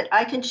observe it.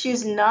 I can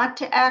choose not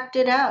to act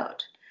it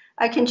out.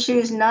 I can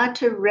choose not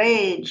to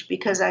rage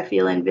because I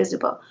feel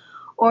invisible,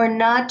 or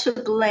not to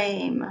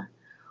blame,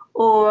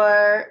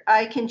 or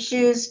I can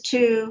choose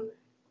to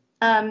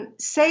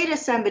say to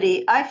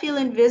somebody, I feel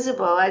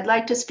invisible. I'd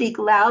like to speak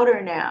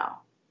louder now.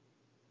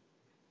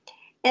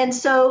 And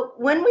so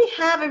when we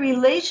have a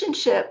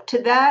relationship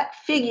to that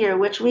figure,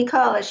 which we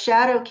call a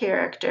shadow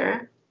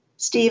character,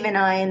 Steve and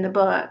I in the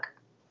book,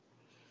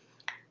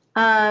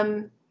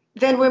 then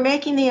we're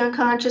making the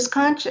unconscious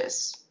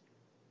conscious.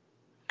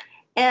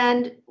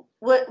 And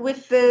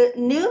with the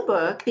new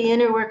book, The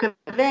Inner Work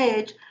of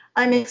Age,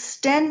 I'm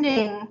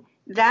extending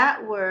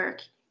that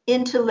work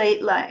into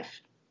late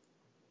life.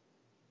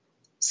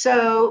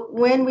 So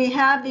when we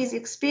have these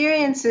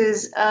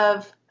experiences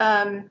of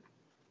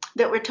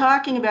that we're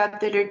talking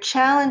about that are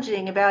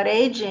challenging about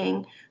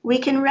aging, we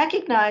can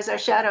recognize our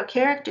shadow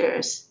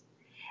characters,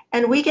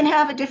 and we can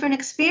have a different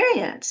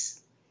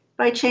experience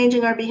by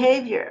changing our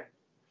behavior.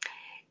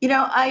 You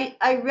know,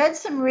 I read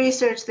some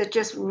research that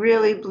just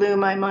really blew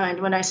my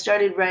mind when I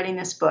started writing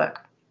this book.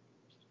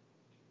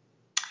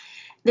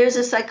 There's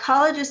a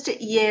psychologist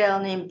at Yale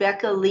named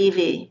Becca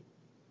Levy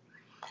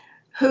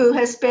who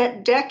has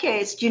spent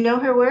decades. Do you know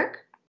her work?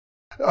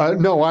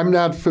 No, I'm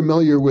not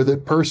familiar with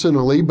it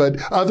personally, but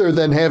other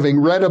than having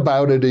read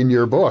about it in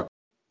your book.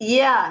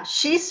 Yeah,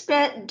 she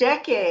spent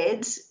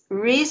decades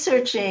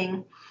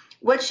researching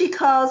what she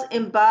calls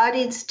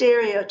embodied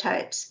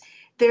stereotypes.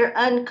 They're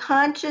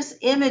unconscious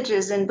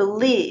images and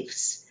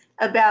beliefs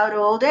about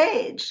old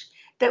age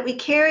that we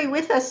carry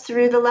with us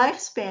through the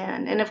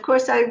lifespan. And of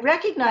course, I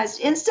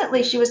recognized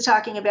instantly she was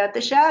talking about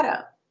the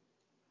shadow.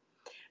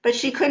 But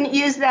she couldn't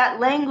use that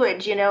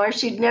language, you know, or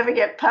she'd never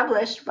get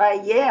published by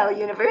Yale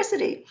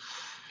University.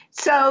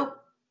 So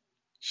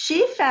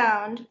she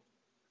found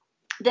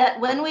that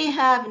when we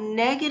have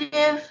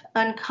negative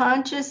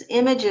unconscious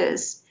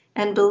images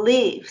and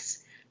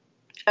beliefs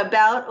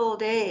about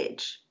old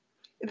age,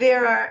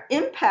 there are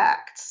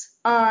impacts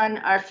on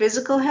our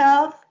physical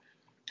health,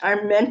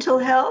 our mental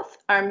health,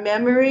 our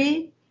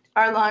memory,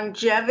 our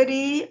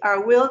longevity,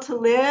 our will to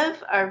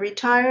live, our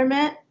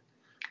retirement.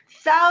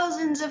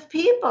 Thousands of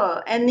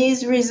people, and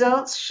these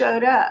results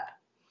showed up.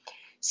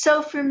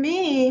 So for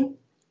me,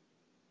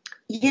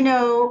 you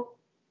know,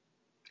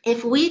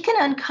 if we can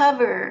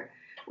uncover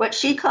what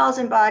she calls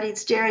embodied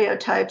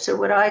stereotypes, or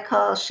what I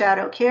call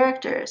shadow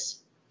characters,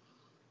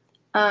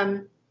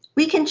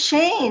 we can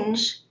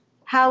change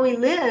how we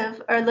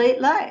live our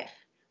late life.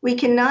 We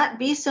cannot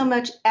be so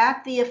much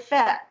at the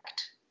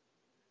effect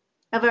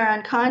of our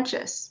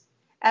unconscious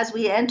as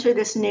we enter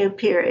this new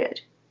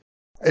period.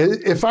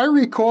 If I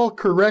recall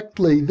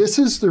correctly, this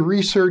is the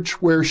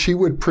research where she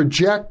would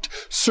project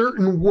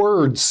certain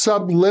words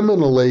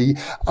subliminally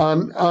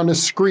on a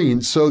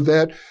screen so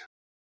that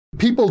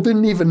people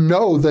didn't even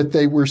know that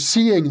they were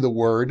seeing the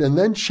word, and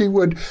then she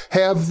would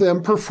have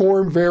them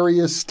perform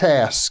various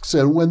tasks.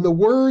 And when the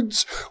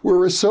words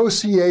were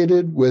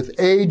associated with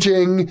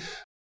aging,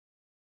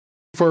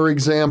 for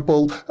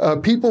example,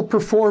 people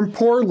performed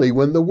poorly.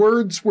 When the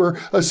words were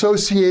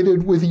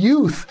associated with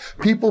youth,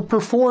 people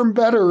performed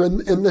better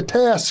in the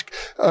task,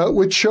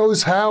 which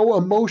shows how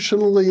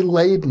emotionally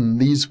laden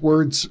these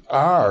words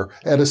are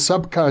at a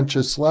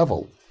subconscious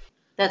level.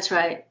 That's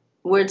right.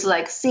 Words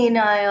like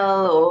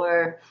senile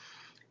or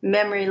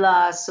memory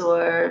loss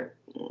or,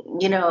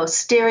 you know,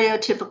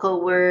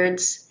 stereotypical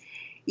words.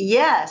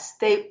 Yes,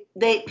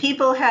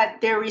 people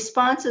had, their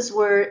responses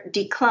were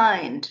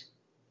declined.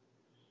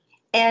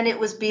 And it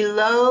was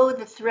below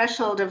the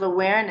threshold of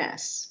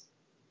awareness.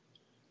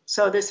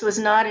 So this was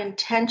not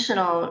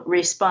intentional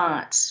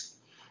response.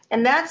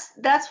 And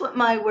that's what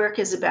my work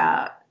is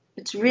about.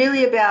 It's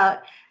really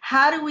about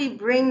how do we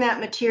bring that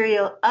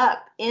material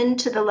up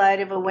into the light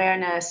of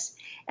awareness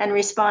and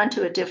respond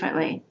to it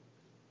differently,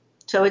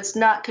 so it's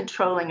not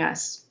controlling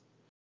us.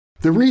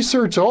 The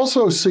research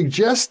also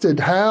suggested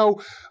how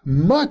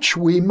much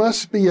we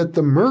must be at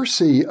the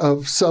mercy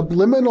of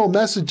subliminal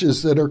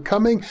messages that are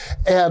coming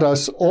at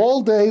us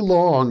all day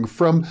long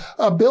from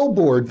a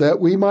billboard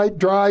that we might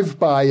drive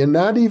by and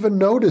not even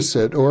notice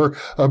it, or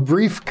a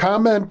brief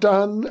comment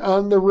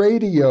on the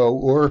radio,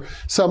 or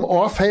some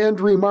offhand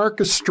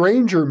remark a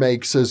stranger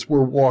makes as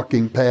we're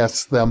walking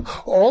past them.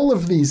 All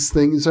of these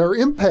things are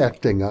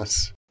impacting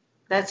us.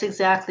 That's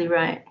exactly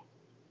right.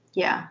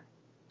 Yeah.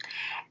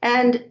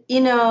 And,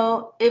 you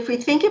know, if we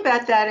think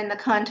about that in the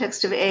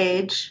context of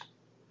age,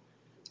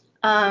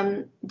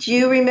 Do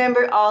you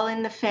remember All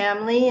in the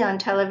Family on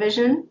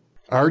television?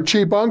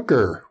 Archie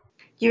Bunker.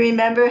 You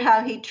remember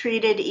how he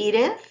treated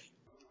Edith?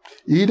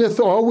 Edith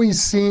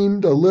always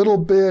seemed a little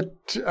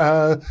bit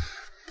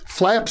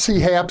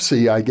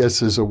flapsy-hapsy, I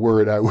guess is a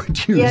word I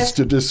would use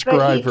to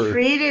describe her. But he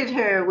treated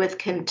her with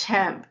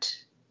contempt.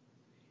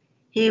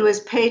 He was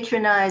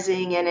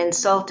patronizing and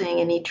insulting,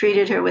 and he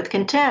treated her with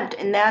contempt.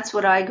 And that's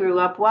what I grew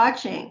up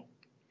watching.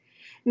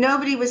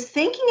 Nobody was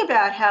thinking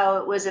about how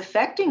it was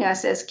affecting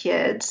us as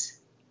kids.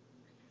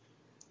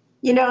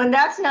 And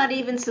that's not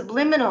even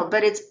subliminal,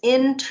 but it's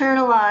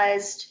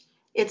internalized.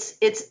 It's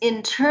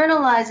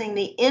internalizing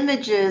the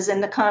images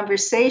and the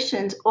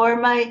conversations. Or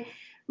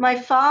my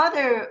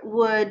father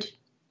would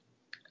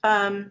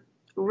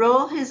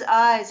roll his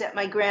eyes at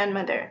my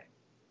grandmother.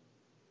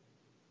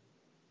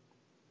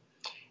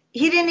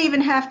 He didn't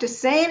even have to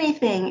say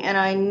anything, and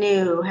I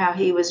knew how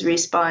he was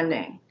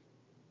responding.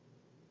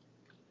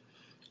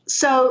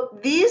 So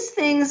these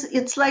things,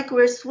 it's like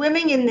we're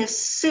swimming in this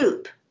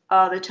soup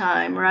all the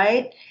time,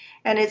 right?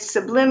 And it's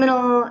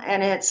subliminal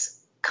and it's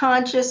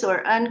conscious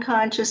or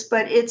unconscious,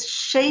 but it's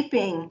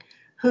shaping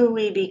who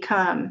we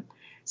become.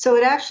 So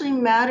it actually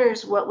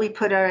matters what we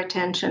put our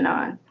attention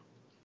on.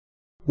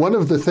 One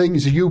of the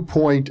things you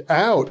point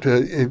out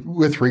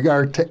with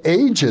regard to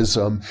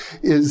ageism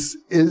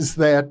is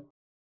that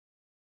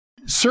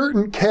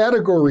certain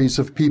categories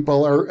of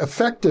people are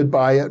affected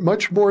by it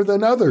much more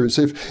than others.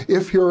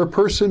 If you're a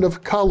person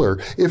of color,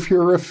 if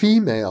you're a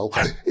female,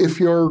 if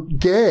you're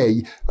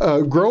gay,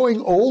 growing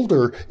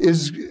older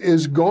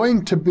is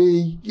going to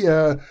be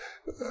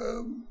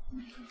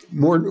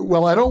more,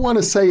 well, I don't want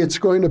to say it's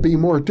going to be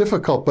more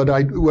difficult, but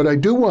what I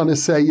do want to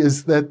say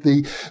is that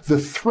the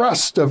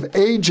thrust of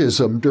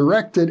ageism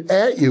directed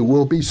at you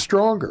will be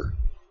stronger.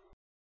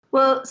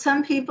 Well,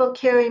 some people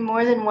carry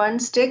more than one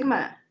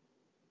stigma.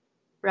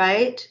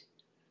 Right?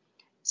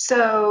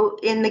 So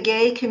in the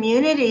gay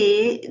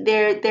community,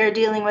 they're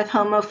dealing with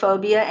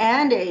homophobia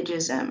and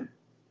ageism.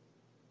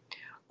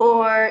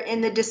 Or in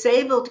the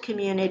disabled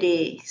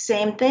community,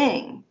 same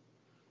thing.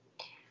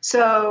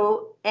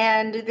 So,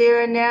 and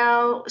there are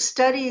now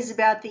studies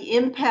about the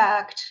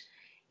impact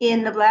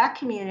in the Black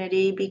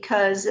community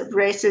because of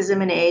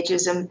racism and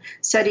ageism,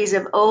 studies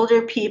of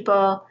older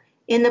people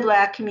in the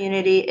Black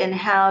community and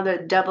how the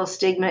double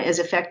stigma is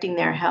affecting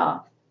their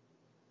health.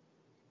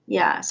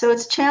 Yeah, so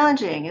it's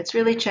challenging. It's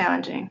really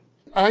challenging.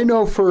 I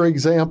know, for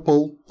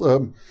example,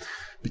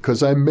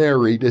 because I'm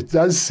married, it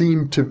does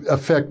seem to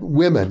affect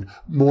women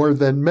more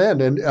than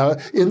men. And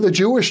in the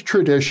Jewish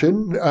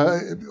tradition,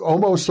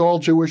 almost all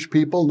Jewish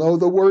people know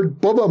the word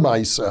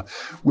Bubamaisa,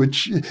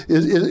 which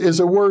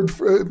is a word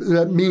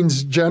that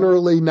means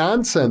generally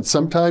nonsense,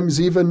 sometimes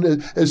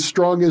even as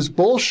strong as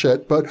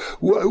bullshit. But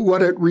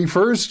what it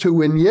refers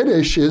to in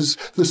Yiddish is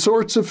the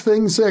sorts of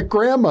things that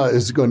grandma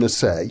is going to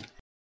say.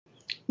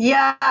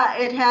 Yeah,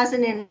 it has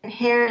an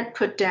inherent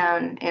put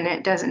down in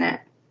it, doesn't it?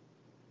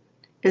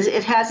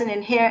 It has an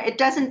inherent, it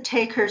doesn't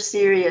take her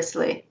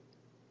seriously.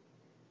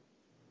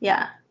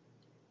 Yeah.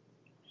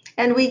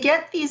 And we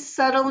get these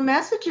subtle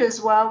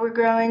messages while we're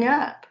growing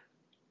up,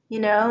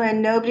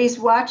 and nobody's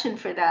watching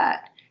for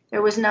that. I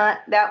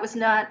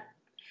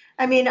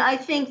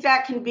think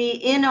that can be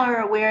in our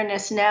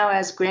awareness now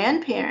as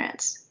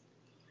grandparents,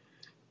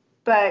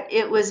 but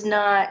it was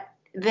not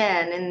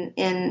then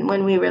in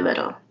when we were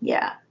little.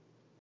 Yeah.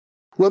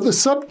 Well, the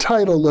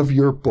subtitle of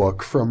your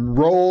book, From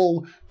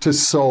Role to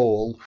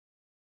Soul,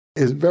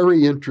 is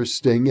very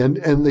interesting.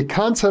 And the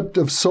concept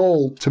of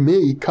soul, to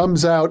me,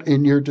 comes out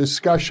in your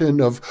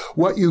discussion of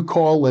what you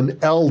call an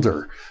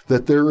elder,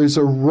 that there is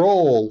a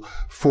role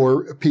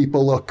for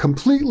people, a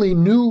completely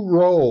new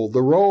role,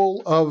 the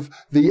role of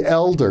the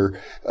elder,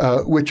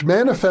 which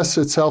manifests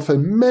itself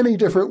in many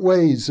different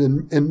ways,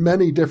 in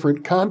many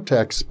different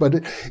contexts. But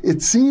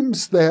it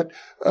seems that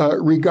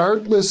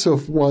regardless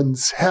of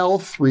one's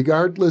health,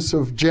 regardless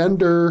of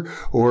gender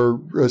or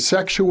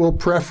sexual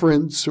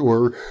preference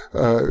or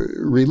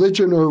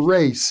religion or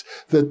race,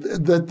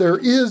 that there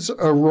is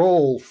a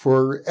role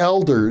for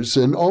elders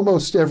in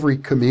almost every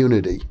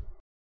community.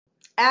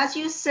 As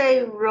you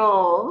say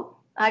role,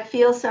 I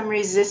feel some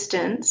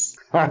resistance,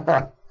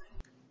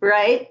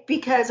 right?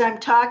 Because I'm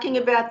talking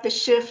about the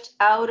shift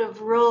out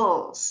of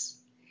roles.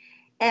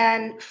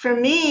 And for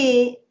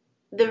me,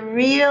 the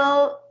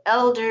real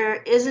elder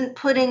isn't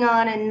putting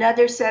on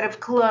another set of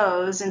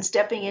clothes and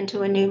stepping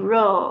into a new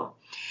role.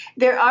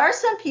 There are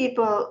some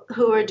people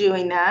who are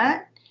doing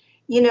that.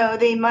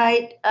 They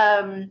might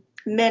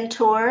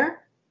mentor,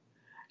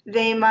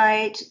 they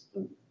might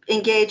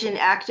engage in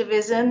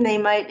activism, they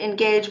might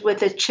engage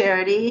with a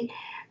charity.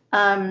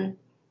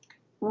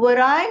 What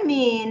I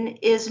mean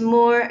is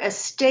more a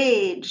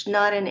stage,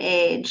 not an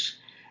age.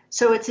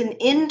 So it's an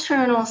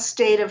internal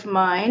state of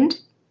mind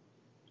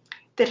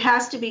that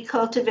has to be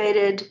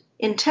cultivated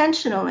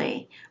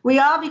intentionally. We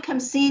all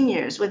become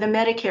seniors with a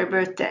Medicare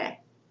birthday,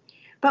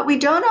 but we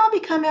don't all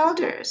become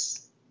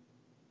elders.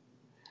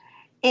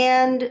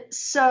 And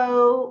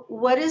so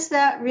what does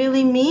that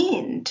really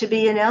mean to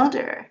be an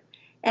elder?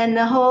 And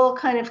the whole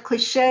kind of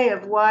cliche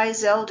of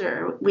wise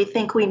elder, we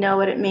think we know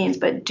what it means,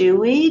 but do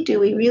we? Do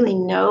we really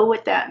know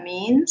what that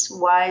means,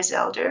 wise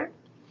elder?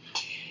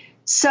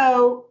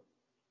 So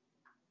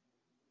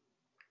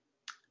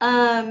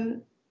I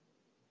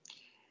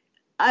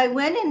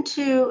went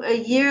into a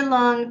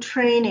year-long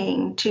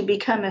training to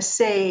become a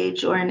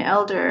sage or an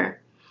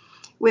elder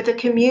with a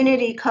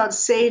community called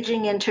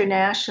Saging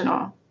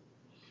International.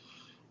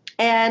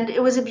 And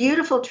it was a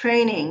beautiful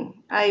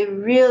training. I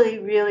really,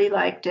 really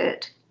liked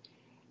it.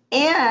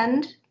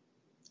 And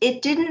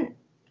it didn't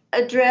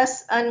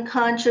address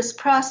unconscious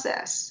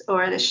process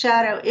or the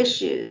shadow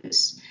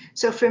issues.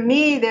 So for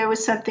me, there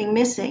was something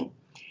missing.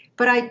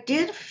 But I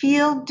did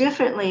feel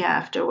differently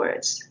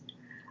afterwards.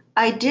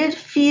 I did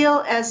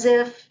feel as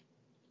if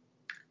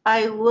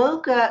I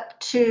woke up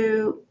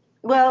to,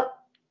 well,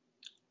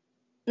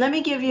 let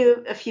me give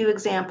you a few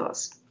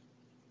examples.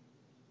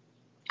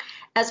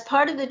 As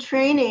part of the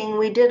training,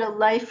 we did a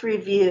life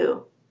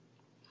review.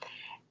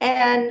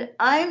 And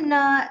I'm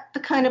not the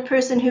kind of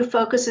person who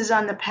focuses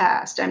on the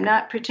past. I'm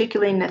not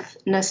particularly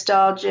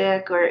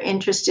nostalgic or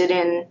interested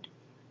in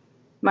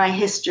my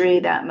history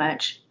that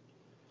much.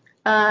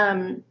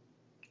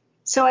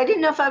 So I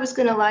didn't know if I was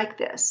going to like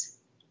this.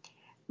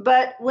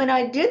 But when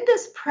I did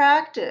this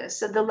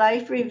practice of the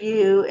life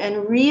review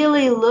and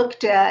really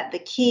looked at the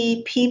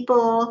key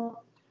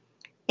people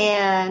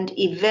and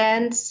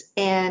events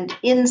and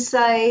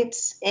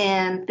insights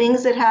and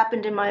things that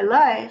happened in my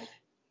life,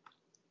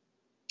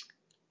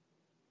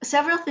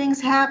 several things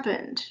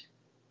happened.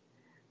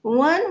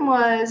 One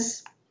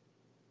was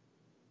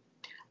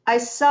I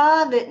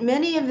saw that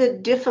many of the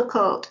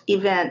difficult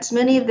events,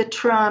 many of the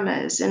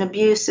traumas and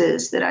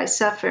abuses that I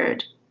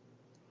suffered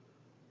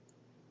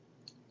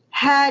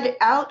had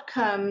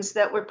outcomes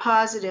that were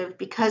positive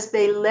because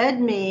they led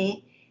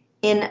me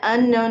in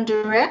unknown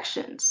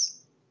directions.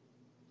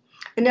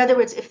 In other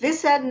words, if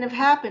this hadn't have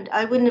happened,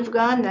 I wouldn't have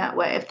gone that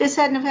way. If this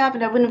hadn't have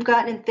happened, I wouldn't have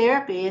gotten in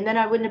therapy, and then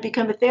I wouldn't have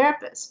become a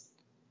therapist.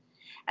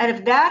 And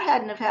if that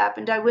hadn't have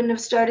happened, I wouldn't have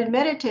started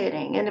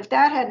meditating. And if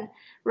that hadn't,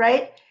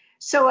 right?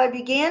 So I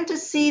began to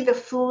see the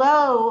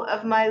flow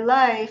of my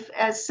life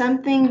as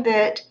something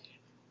that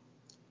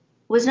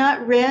was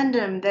not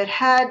random, that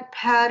had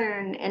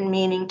pattern and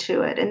meaning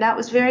to it. And that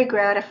was very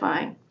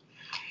gratifying.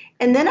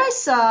 And then I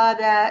saw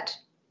that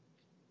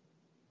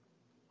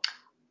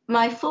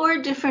my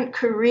 4 different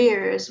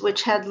careers,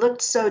 which had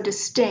looked so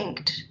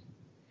distinct,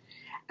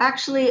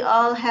 actually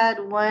all had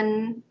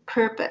one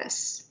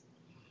purpose,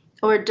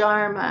 or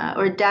dharma,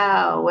 or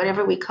Tao,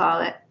 whatever we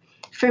call it.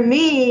 For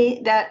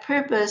me, that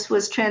purpose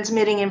was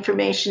transmitting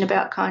information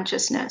about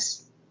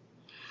consciousness.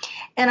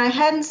 And I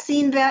hadn't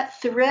seen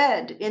that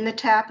thread in the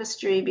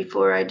tapestry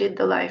before I did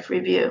the life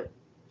review.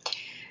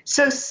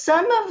 So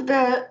some of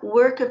the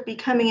work of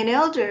becoming an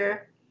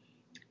elder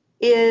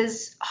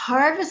is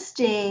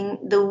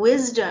harvesting the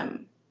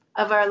wisdom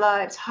of our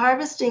lives,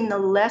 harvesting the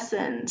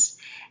lessons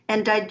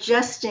and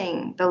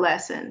digesting the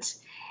lessons,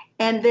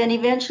 and then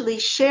eventually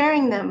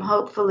sharing them,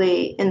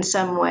 hopefully, in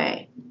some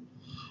way.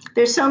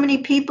 There's so many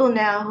people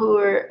now who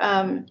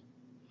are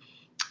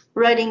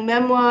writing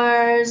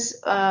memoirs,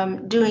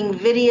 doing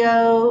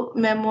video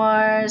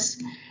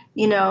memoirs,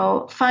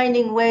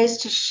 finding ways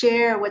to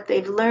share what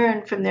they've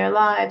learned from their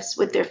lives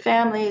with their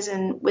families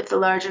and with the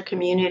larger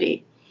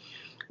community.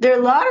 There are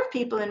a lot of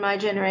people in my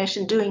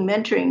generation doing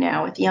mentoring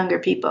now with younger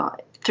people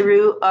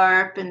through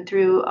ARP and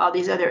through all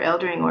these other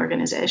eldering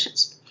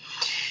organizations.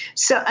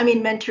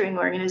 Mentoring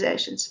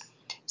organizations.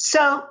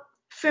 So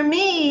for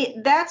me,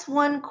 that's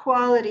one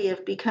quality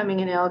of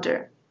becoming an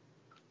elder.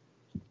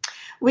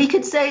 We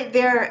could say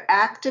there are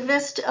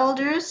activist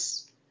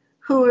elders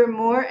who are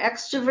more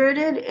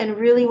extroverted and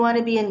really want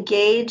to be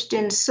engaged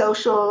in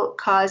social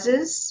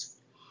causes.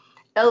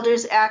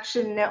 Elders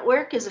Action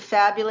Network is a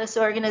fabulous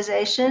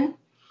organization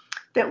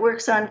that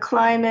works on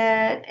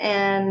climate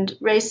and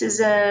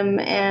racism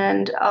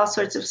and all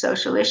sorts of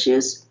social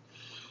issues.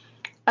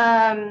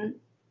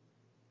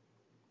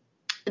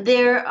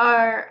 There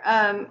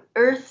are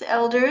Earth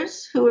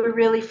elders who are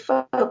really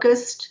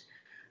focused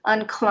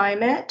on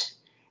climate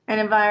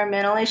and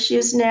environmental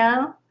issues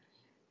now.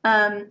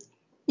 And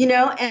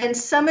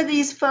some of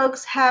these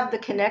folks have the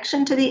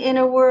connection to the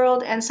inner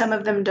world and some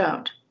of them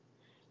don't,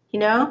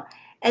 And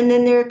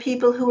then there are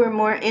people who are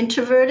more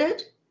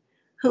introverted,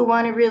 who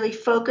want to really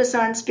focus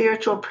on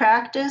spiritual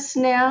practice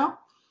now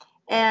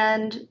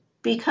and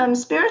become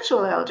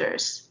spiritual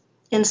elders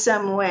in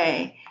some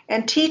way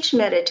and teach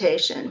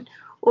meditation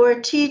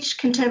or teach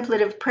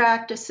contemplative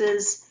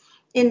practices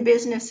in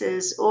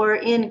businesses or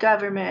in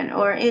government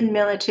or in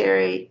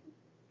military,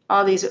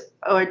 all these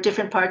or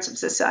different parts of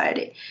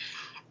society.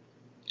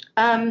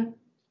 And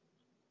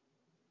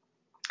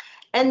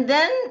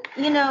then,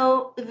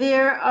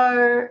 there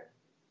are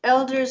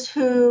elders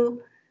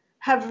who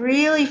have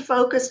really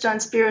focused on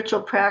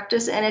spiritual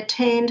practice and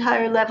attained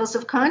higher levels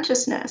of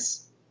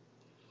consciousness.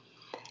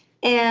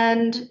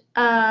 And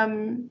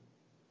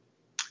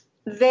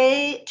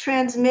they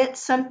transmit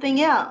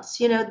something else.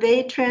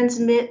 They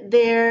transmit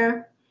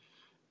their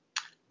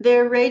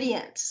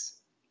radiance.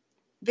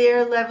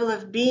 their level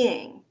of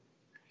being.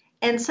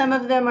 And some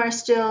of them are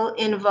still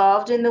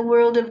involved in the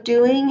world of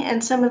doing,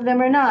 and some of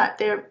them are not.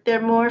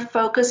 They're more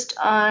focused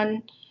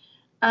on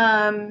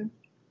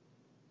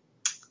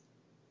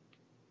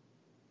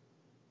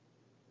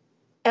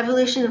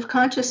evolution of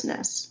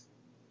consciousness.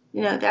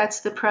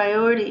 That's the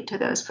priority to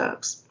those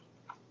folks.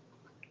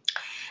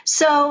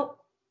 So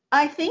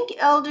I think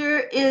elder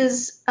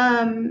is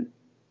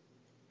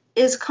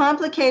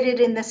complicated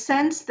in the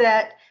sense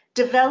that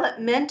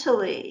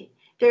developmentally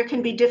there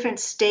can be different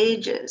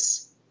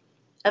stages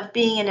of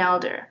being an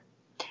elder.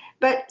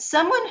 But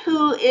someone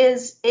who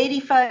is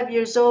 85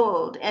 years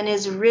old and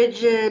is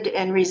rigid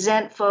and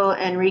resentful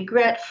and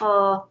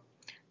regretful,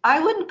 I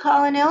wouldn't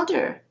call an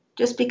elder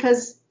just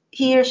because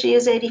he or she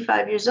is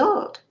 85 years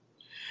old.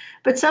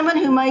 But someone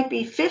who might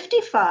be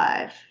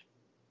 55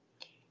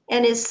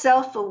 and is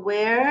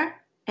self-aware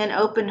and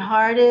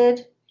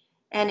open-hearted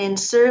and in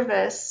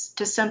service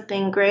to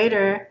something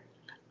greater,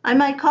 I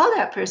might call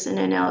that person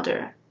an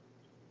elder.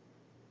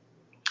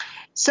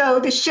 So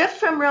the shift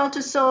from role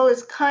to soul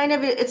is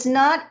it's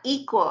not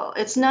equal.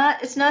 It's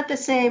not the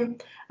same.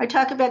 I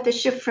talk about the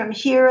shift from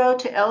hero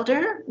to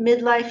elder,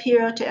 midlife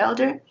hero to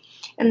elder,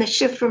 and the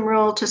shift from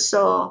role to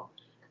soul,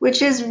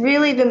 which is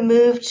really the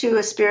move to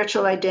a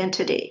spiritual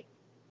identity.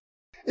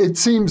 It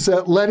seems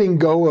that letting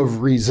go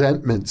of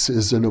resentments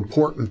is an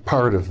important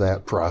part of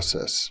that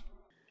process.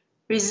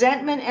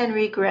 Resentment and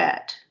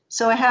regret.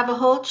 So I have a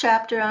whole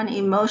chapter on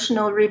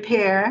emotional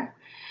repair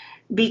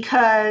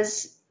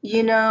because,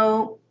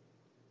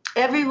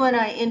 everyone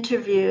I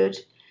interviewed,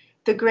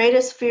 the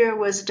greatest fear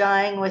was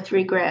dying with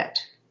regret.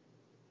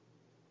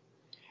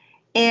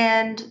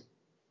 And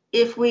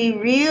if we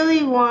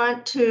really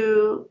want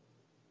to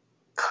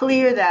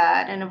clear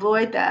that and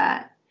avoid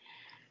that,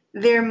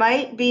 there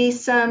might be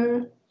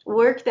some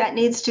work that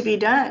needs to be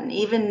done,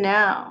 even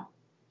now.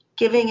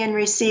 Giving and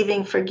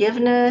receiving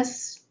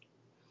forgiveness,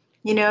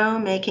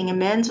 making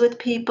amends with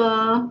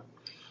people,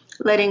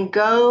 letting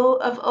go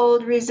of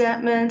old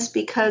resentments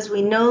because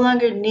we no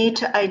longer need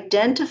to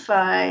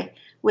identify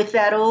with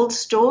that old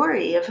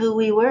story of who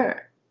we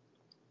were.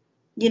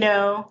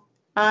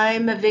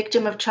 I'm a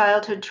victim of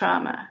childhood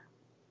trauma,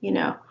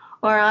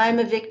 or I'm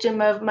a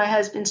victim of my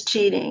husband's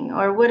cheating,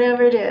 or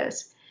whatever it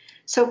is.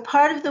 So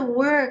part of the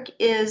work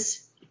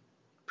is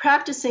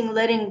practicing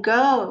letting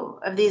go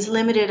of these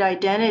limited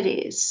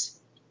identities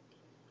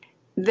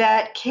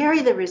that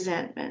carry the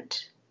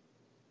resentment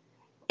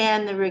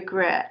and the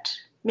regret.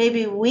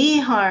 Maybe we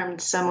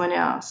harmed someone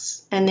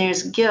else, and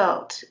there's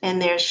guilt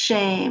and there's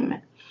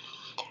shame.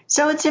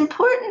 So it's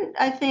important,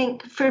 I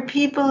think, for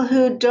people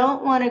who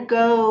don't want to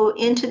go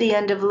into the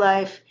end of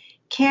life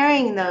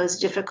carrying those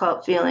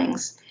difficult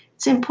feelings.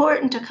 It's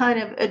important to kind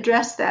of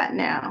address that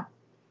now.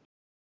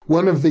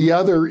 One of the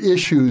other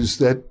issues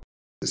that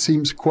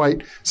seems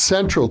quite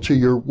central to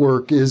your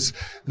work is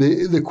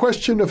the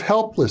question of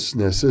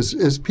helplessness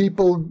as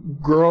people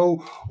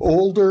grow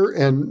older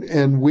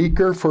and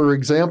weaker. For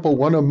example,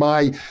 one of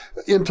my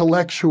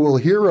intellectual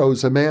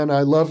heroes, a man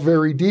I love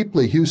very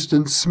deeply,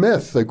 Huston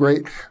Smith, the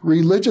great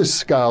religious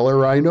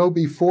scholar, I know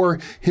before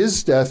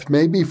his death,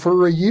 maybe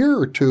for a year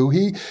or two,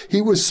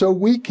 he was so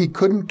weak he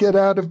couldn't get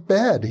out of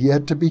bed. He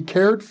had to be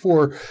cared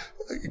for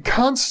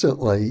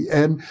constantly.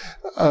 And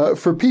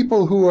for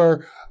people who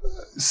are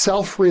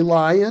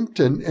self-reliant,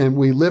 and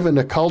we live in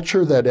a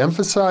culture that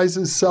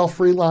emphasizes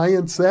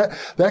self-reliance,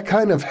 that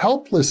kind of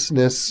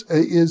helplessness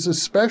is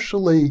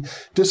especially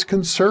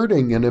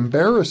disconcerting and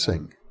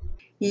embarrassing.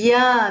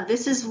 Yeah,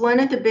 this is one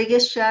of the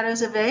biggest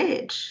shadows of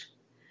age.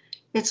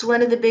 It's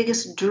one of the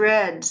biggest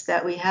dreads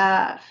that we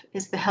have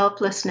is the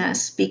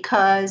helplessness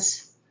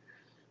because,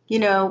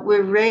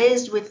 we're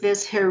raised with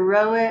this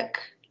heroic,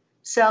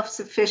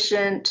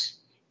 self-sufficient,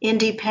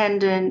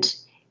 independent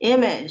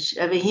image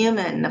of a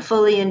human, a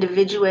fully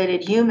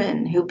individuated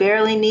human who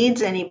barely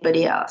needs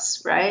anybody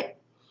else, right?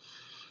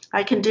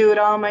 I can do it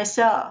all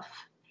myself.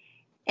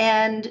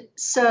 And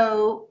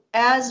so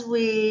as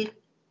we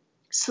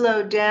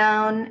slow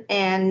down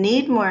and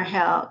need more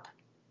help,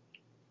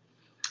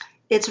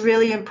 it's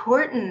really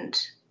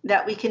important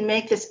that we can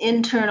make this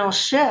internal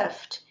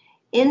shift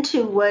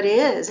into what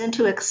is,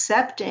 into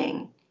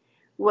accepting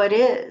what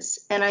is.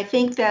 And I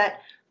think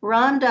that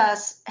Ram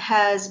Dass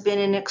has been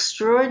an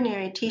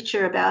extraordinary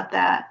teacher about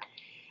that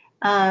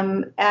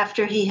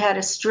after he had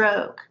a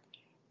stroke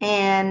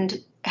and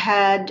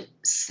had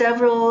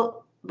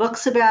several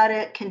books about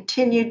it,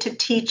 continued to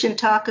teach and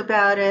talk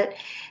about it,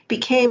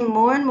 became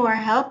more and more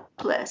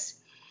helpless.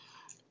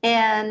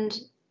 And,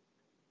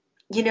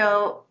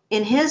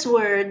 in his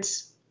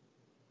words,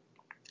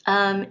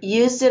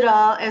 used it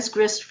all as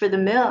grist for the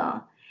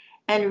mill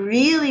and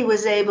really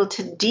was able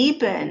to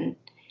deepen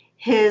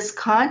his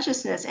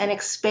consciousness and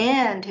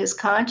expand his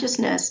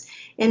consciousness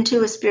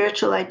into a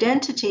spiritual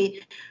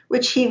identity,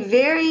 which he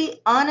very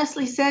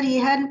honestly said he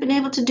hadn't been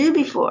able to do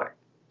before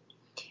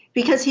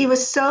because he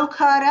was so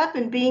caught up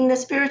in being the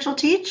spiritual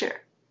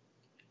teacher.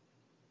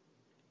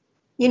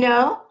 Who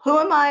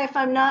am I if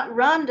I'm not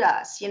Ram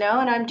Dass, and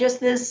I'm just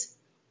this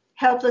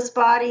helpless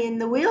body in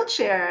the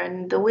wheelchair,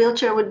 and the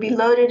wheelchair would be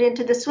loaded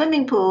into the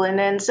swimming pool, and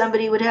then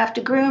somebody would have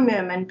to groom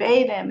him and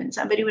bathe him, and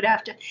somebody would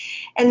have to,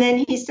 and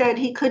then he said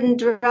he couldn't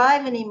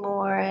drive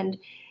anymore, and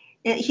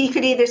he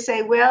could either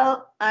say,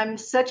 well, I'm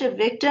such a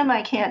victim,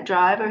 I can't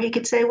drive, or he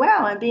could say, wow,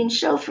 I'm being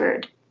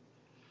chauffeured.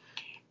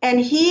 And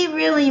he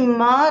really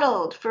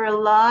modeled for a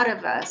lot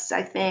of us,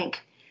 I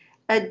think,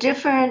 a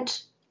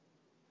different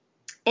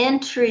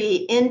entry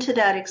into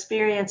that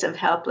experience of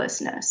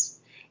helplessness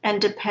and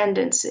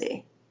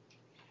dependency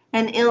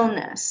and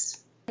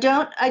illness.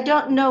 I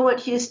don't know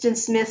what Huston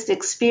Smith's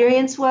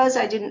experience was.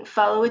 I didn't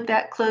follow it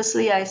that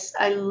closely.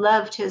 I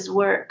loved his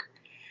work.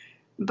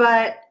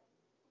 But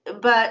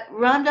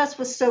Ram Dass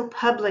was so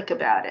public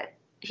about it.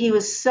 He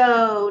was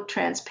so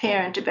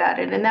transparent about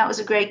it, and that was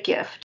a great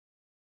gift.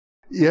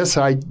 Yes,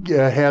 I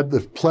had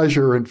the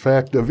pleasure, in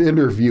fact, of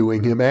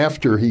interviewing him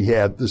after he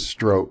had the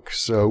stroke.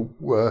 So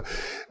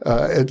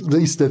at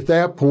least at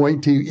that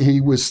point, he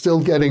was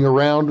still getting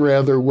around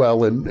rather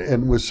well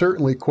and was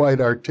certainly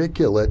quite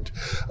articulate.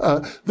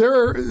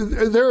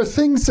 There are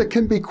things that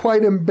can be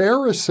quite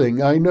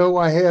embarrassing. I know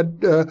I had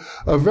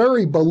a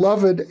very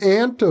beloved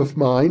aunt of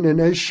mine, and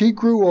as she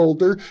grew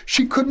older,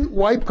 she couldn't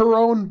wipe her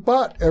own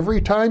butt. Every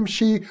time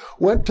she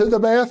went to the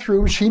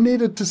bathroom, she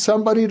needed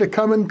somebody to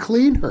come and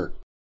clean her.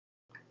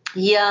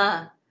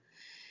 Yeah.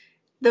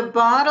 The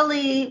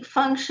bodily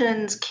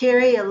functions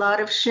carry a lot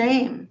of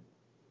shame,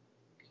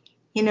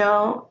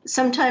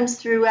 sometimes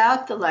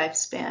throughout the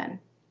lifespan.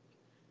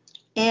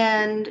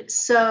 And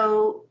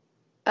so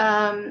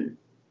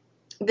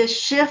the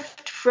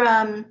shift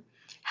from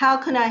how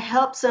can I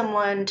help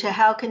someone to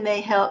how can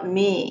they help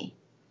me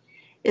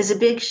is a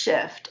big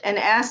shift. And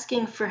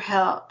asking for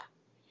help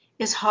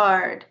is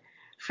hard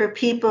for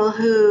people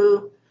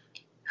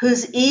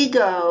whose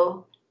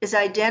ego is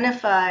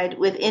identified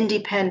with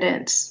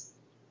independence.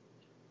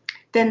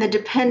 Then the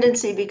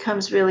dependency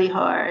becomes really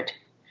hard.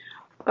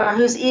 Or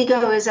whose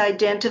ego is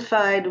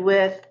identified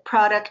with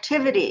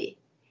productivity,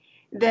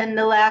 then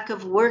the lack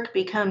of work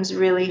becomes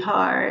really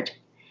hard.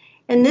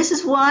 And this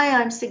is why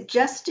I'm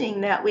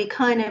suggesting that we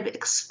kind of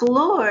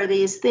explore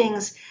these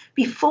things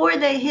before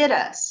they hit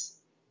us,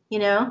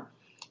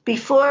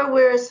 before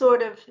we're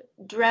sort of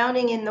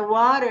drowning in the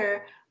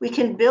water, we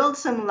can build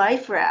some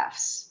life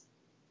rafts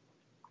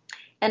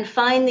and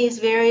find these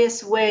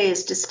various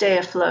ways to stay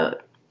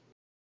afloat.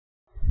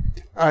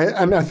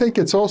 I think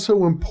it's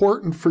also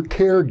important for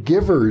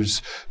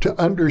caregivers to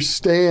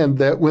understand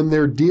that when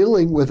they're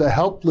dealing with a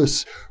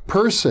helpless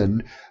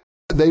person,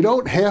 they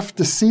don't have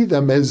to see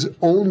them as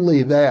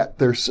only that.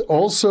 There's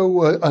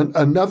also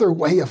another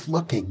way of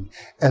looking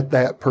at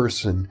that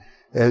person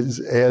as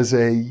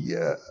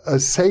a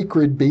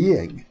sacred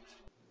being.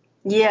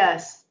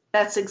 Yes.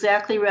 That's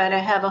exactly right. I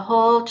have a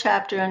whole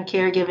chapter on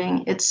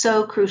caregiving. It's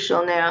so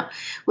crucial now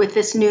with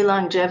this new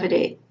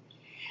longevity.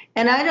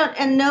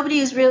 And nobody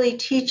is really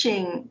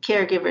teaching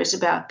caregivers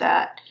about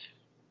that,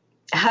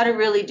 how to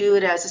really do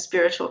it as a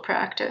spiritual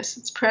practice.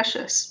 It's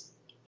precious.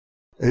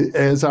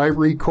 As I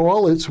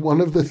recall, it's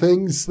one of the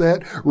things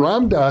that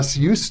Ram Dass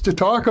used to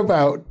talk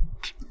about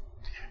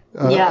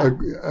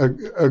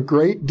a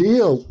great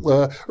deal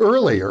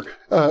earlier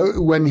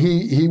when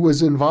he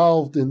was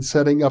involved in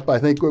setting up, I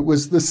think it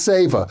was the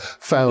Seva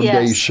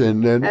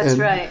Foundation. Yes, that's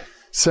right.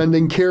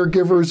 Sending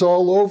caregivers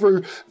all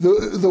over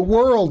the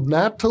world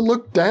not to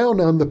look down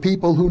on the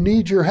people who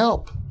need your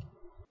help.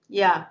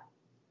 Yeah.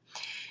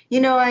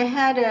 I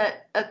had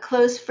a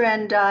close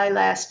friend die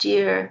last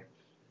year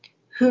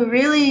who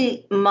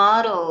really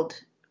modeled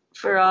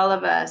for all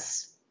of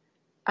us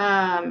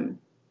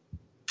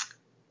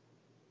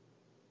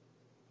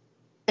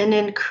an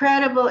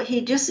incredible,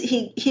 he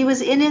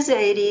was in his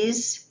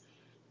 80s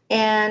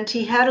and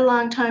he had a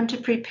long time to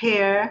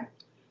prepare.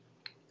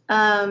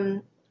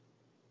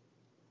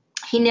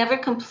 He never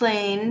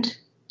complained.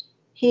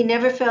 He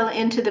never fell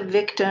into the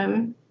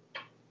victim.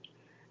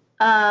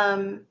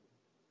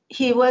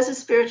 He was a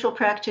spiritual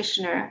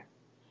practitioner.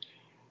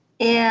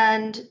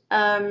 And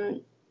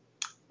the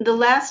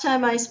last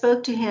time I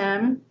spoke to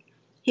him,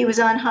 he was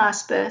on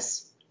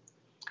hospice.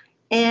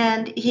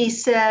 And he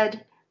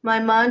said, my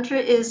mantra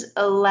is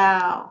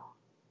allow.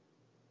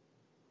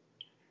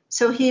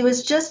 So he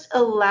was just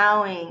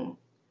allowing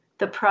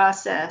the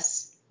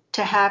process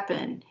to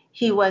happen.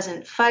 He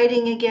wasn't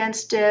fighting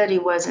against it. He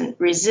wasn't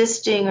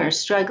resisting or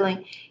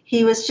struggling.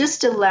 He was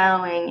just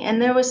allowing.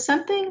 And there was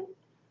something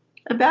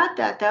about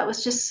that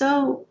was just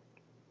so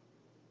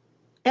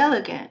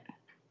elegant.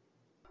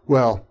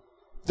 Well,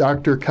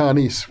 Dr.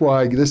 Connie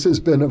Zweig, this has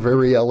been a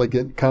very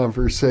elegant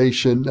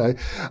conversation.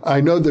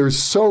 I know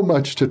there's so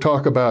much to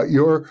talk about.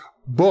 Your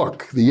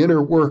book, The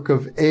Inner Work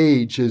of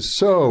Age, is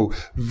so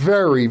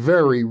very,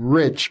 very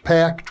rich,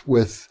 packed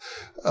with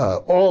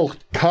all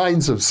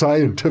kinds of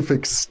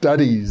scientific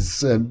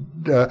studies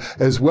and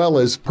as well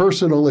as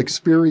personal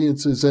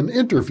experiences and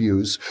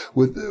interviews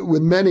with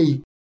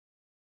many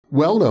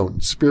well-known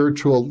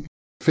spiritual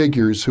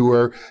figures who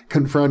are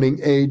confronting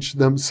age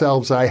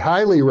themselves. I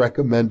highly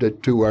recommend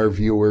it to our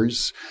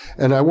viewers.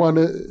 And I want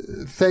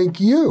to thank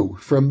you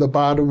from the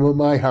bottom of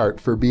my heart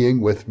for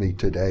being with me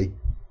today.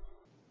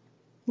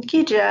 Thank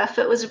you, Jeff.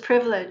 It was a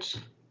privilege.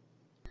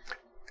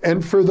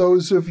 And for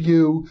those of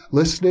you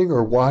listening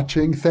or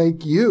watching,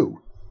 thank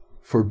you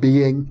for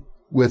being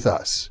with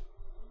us.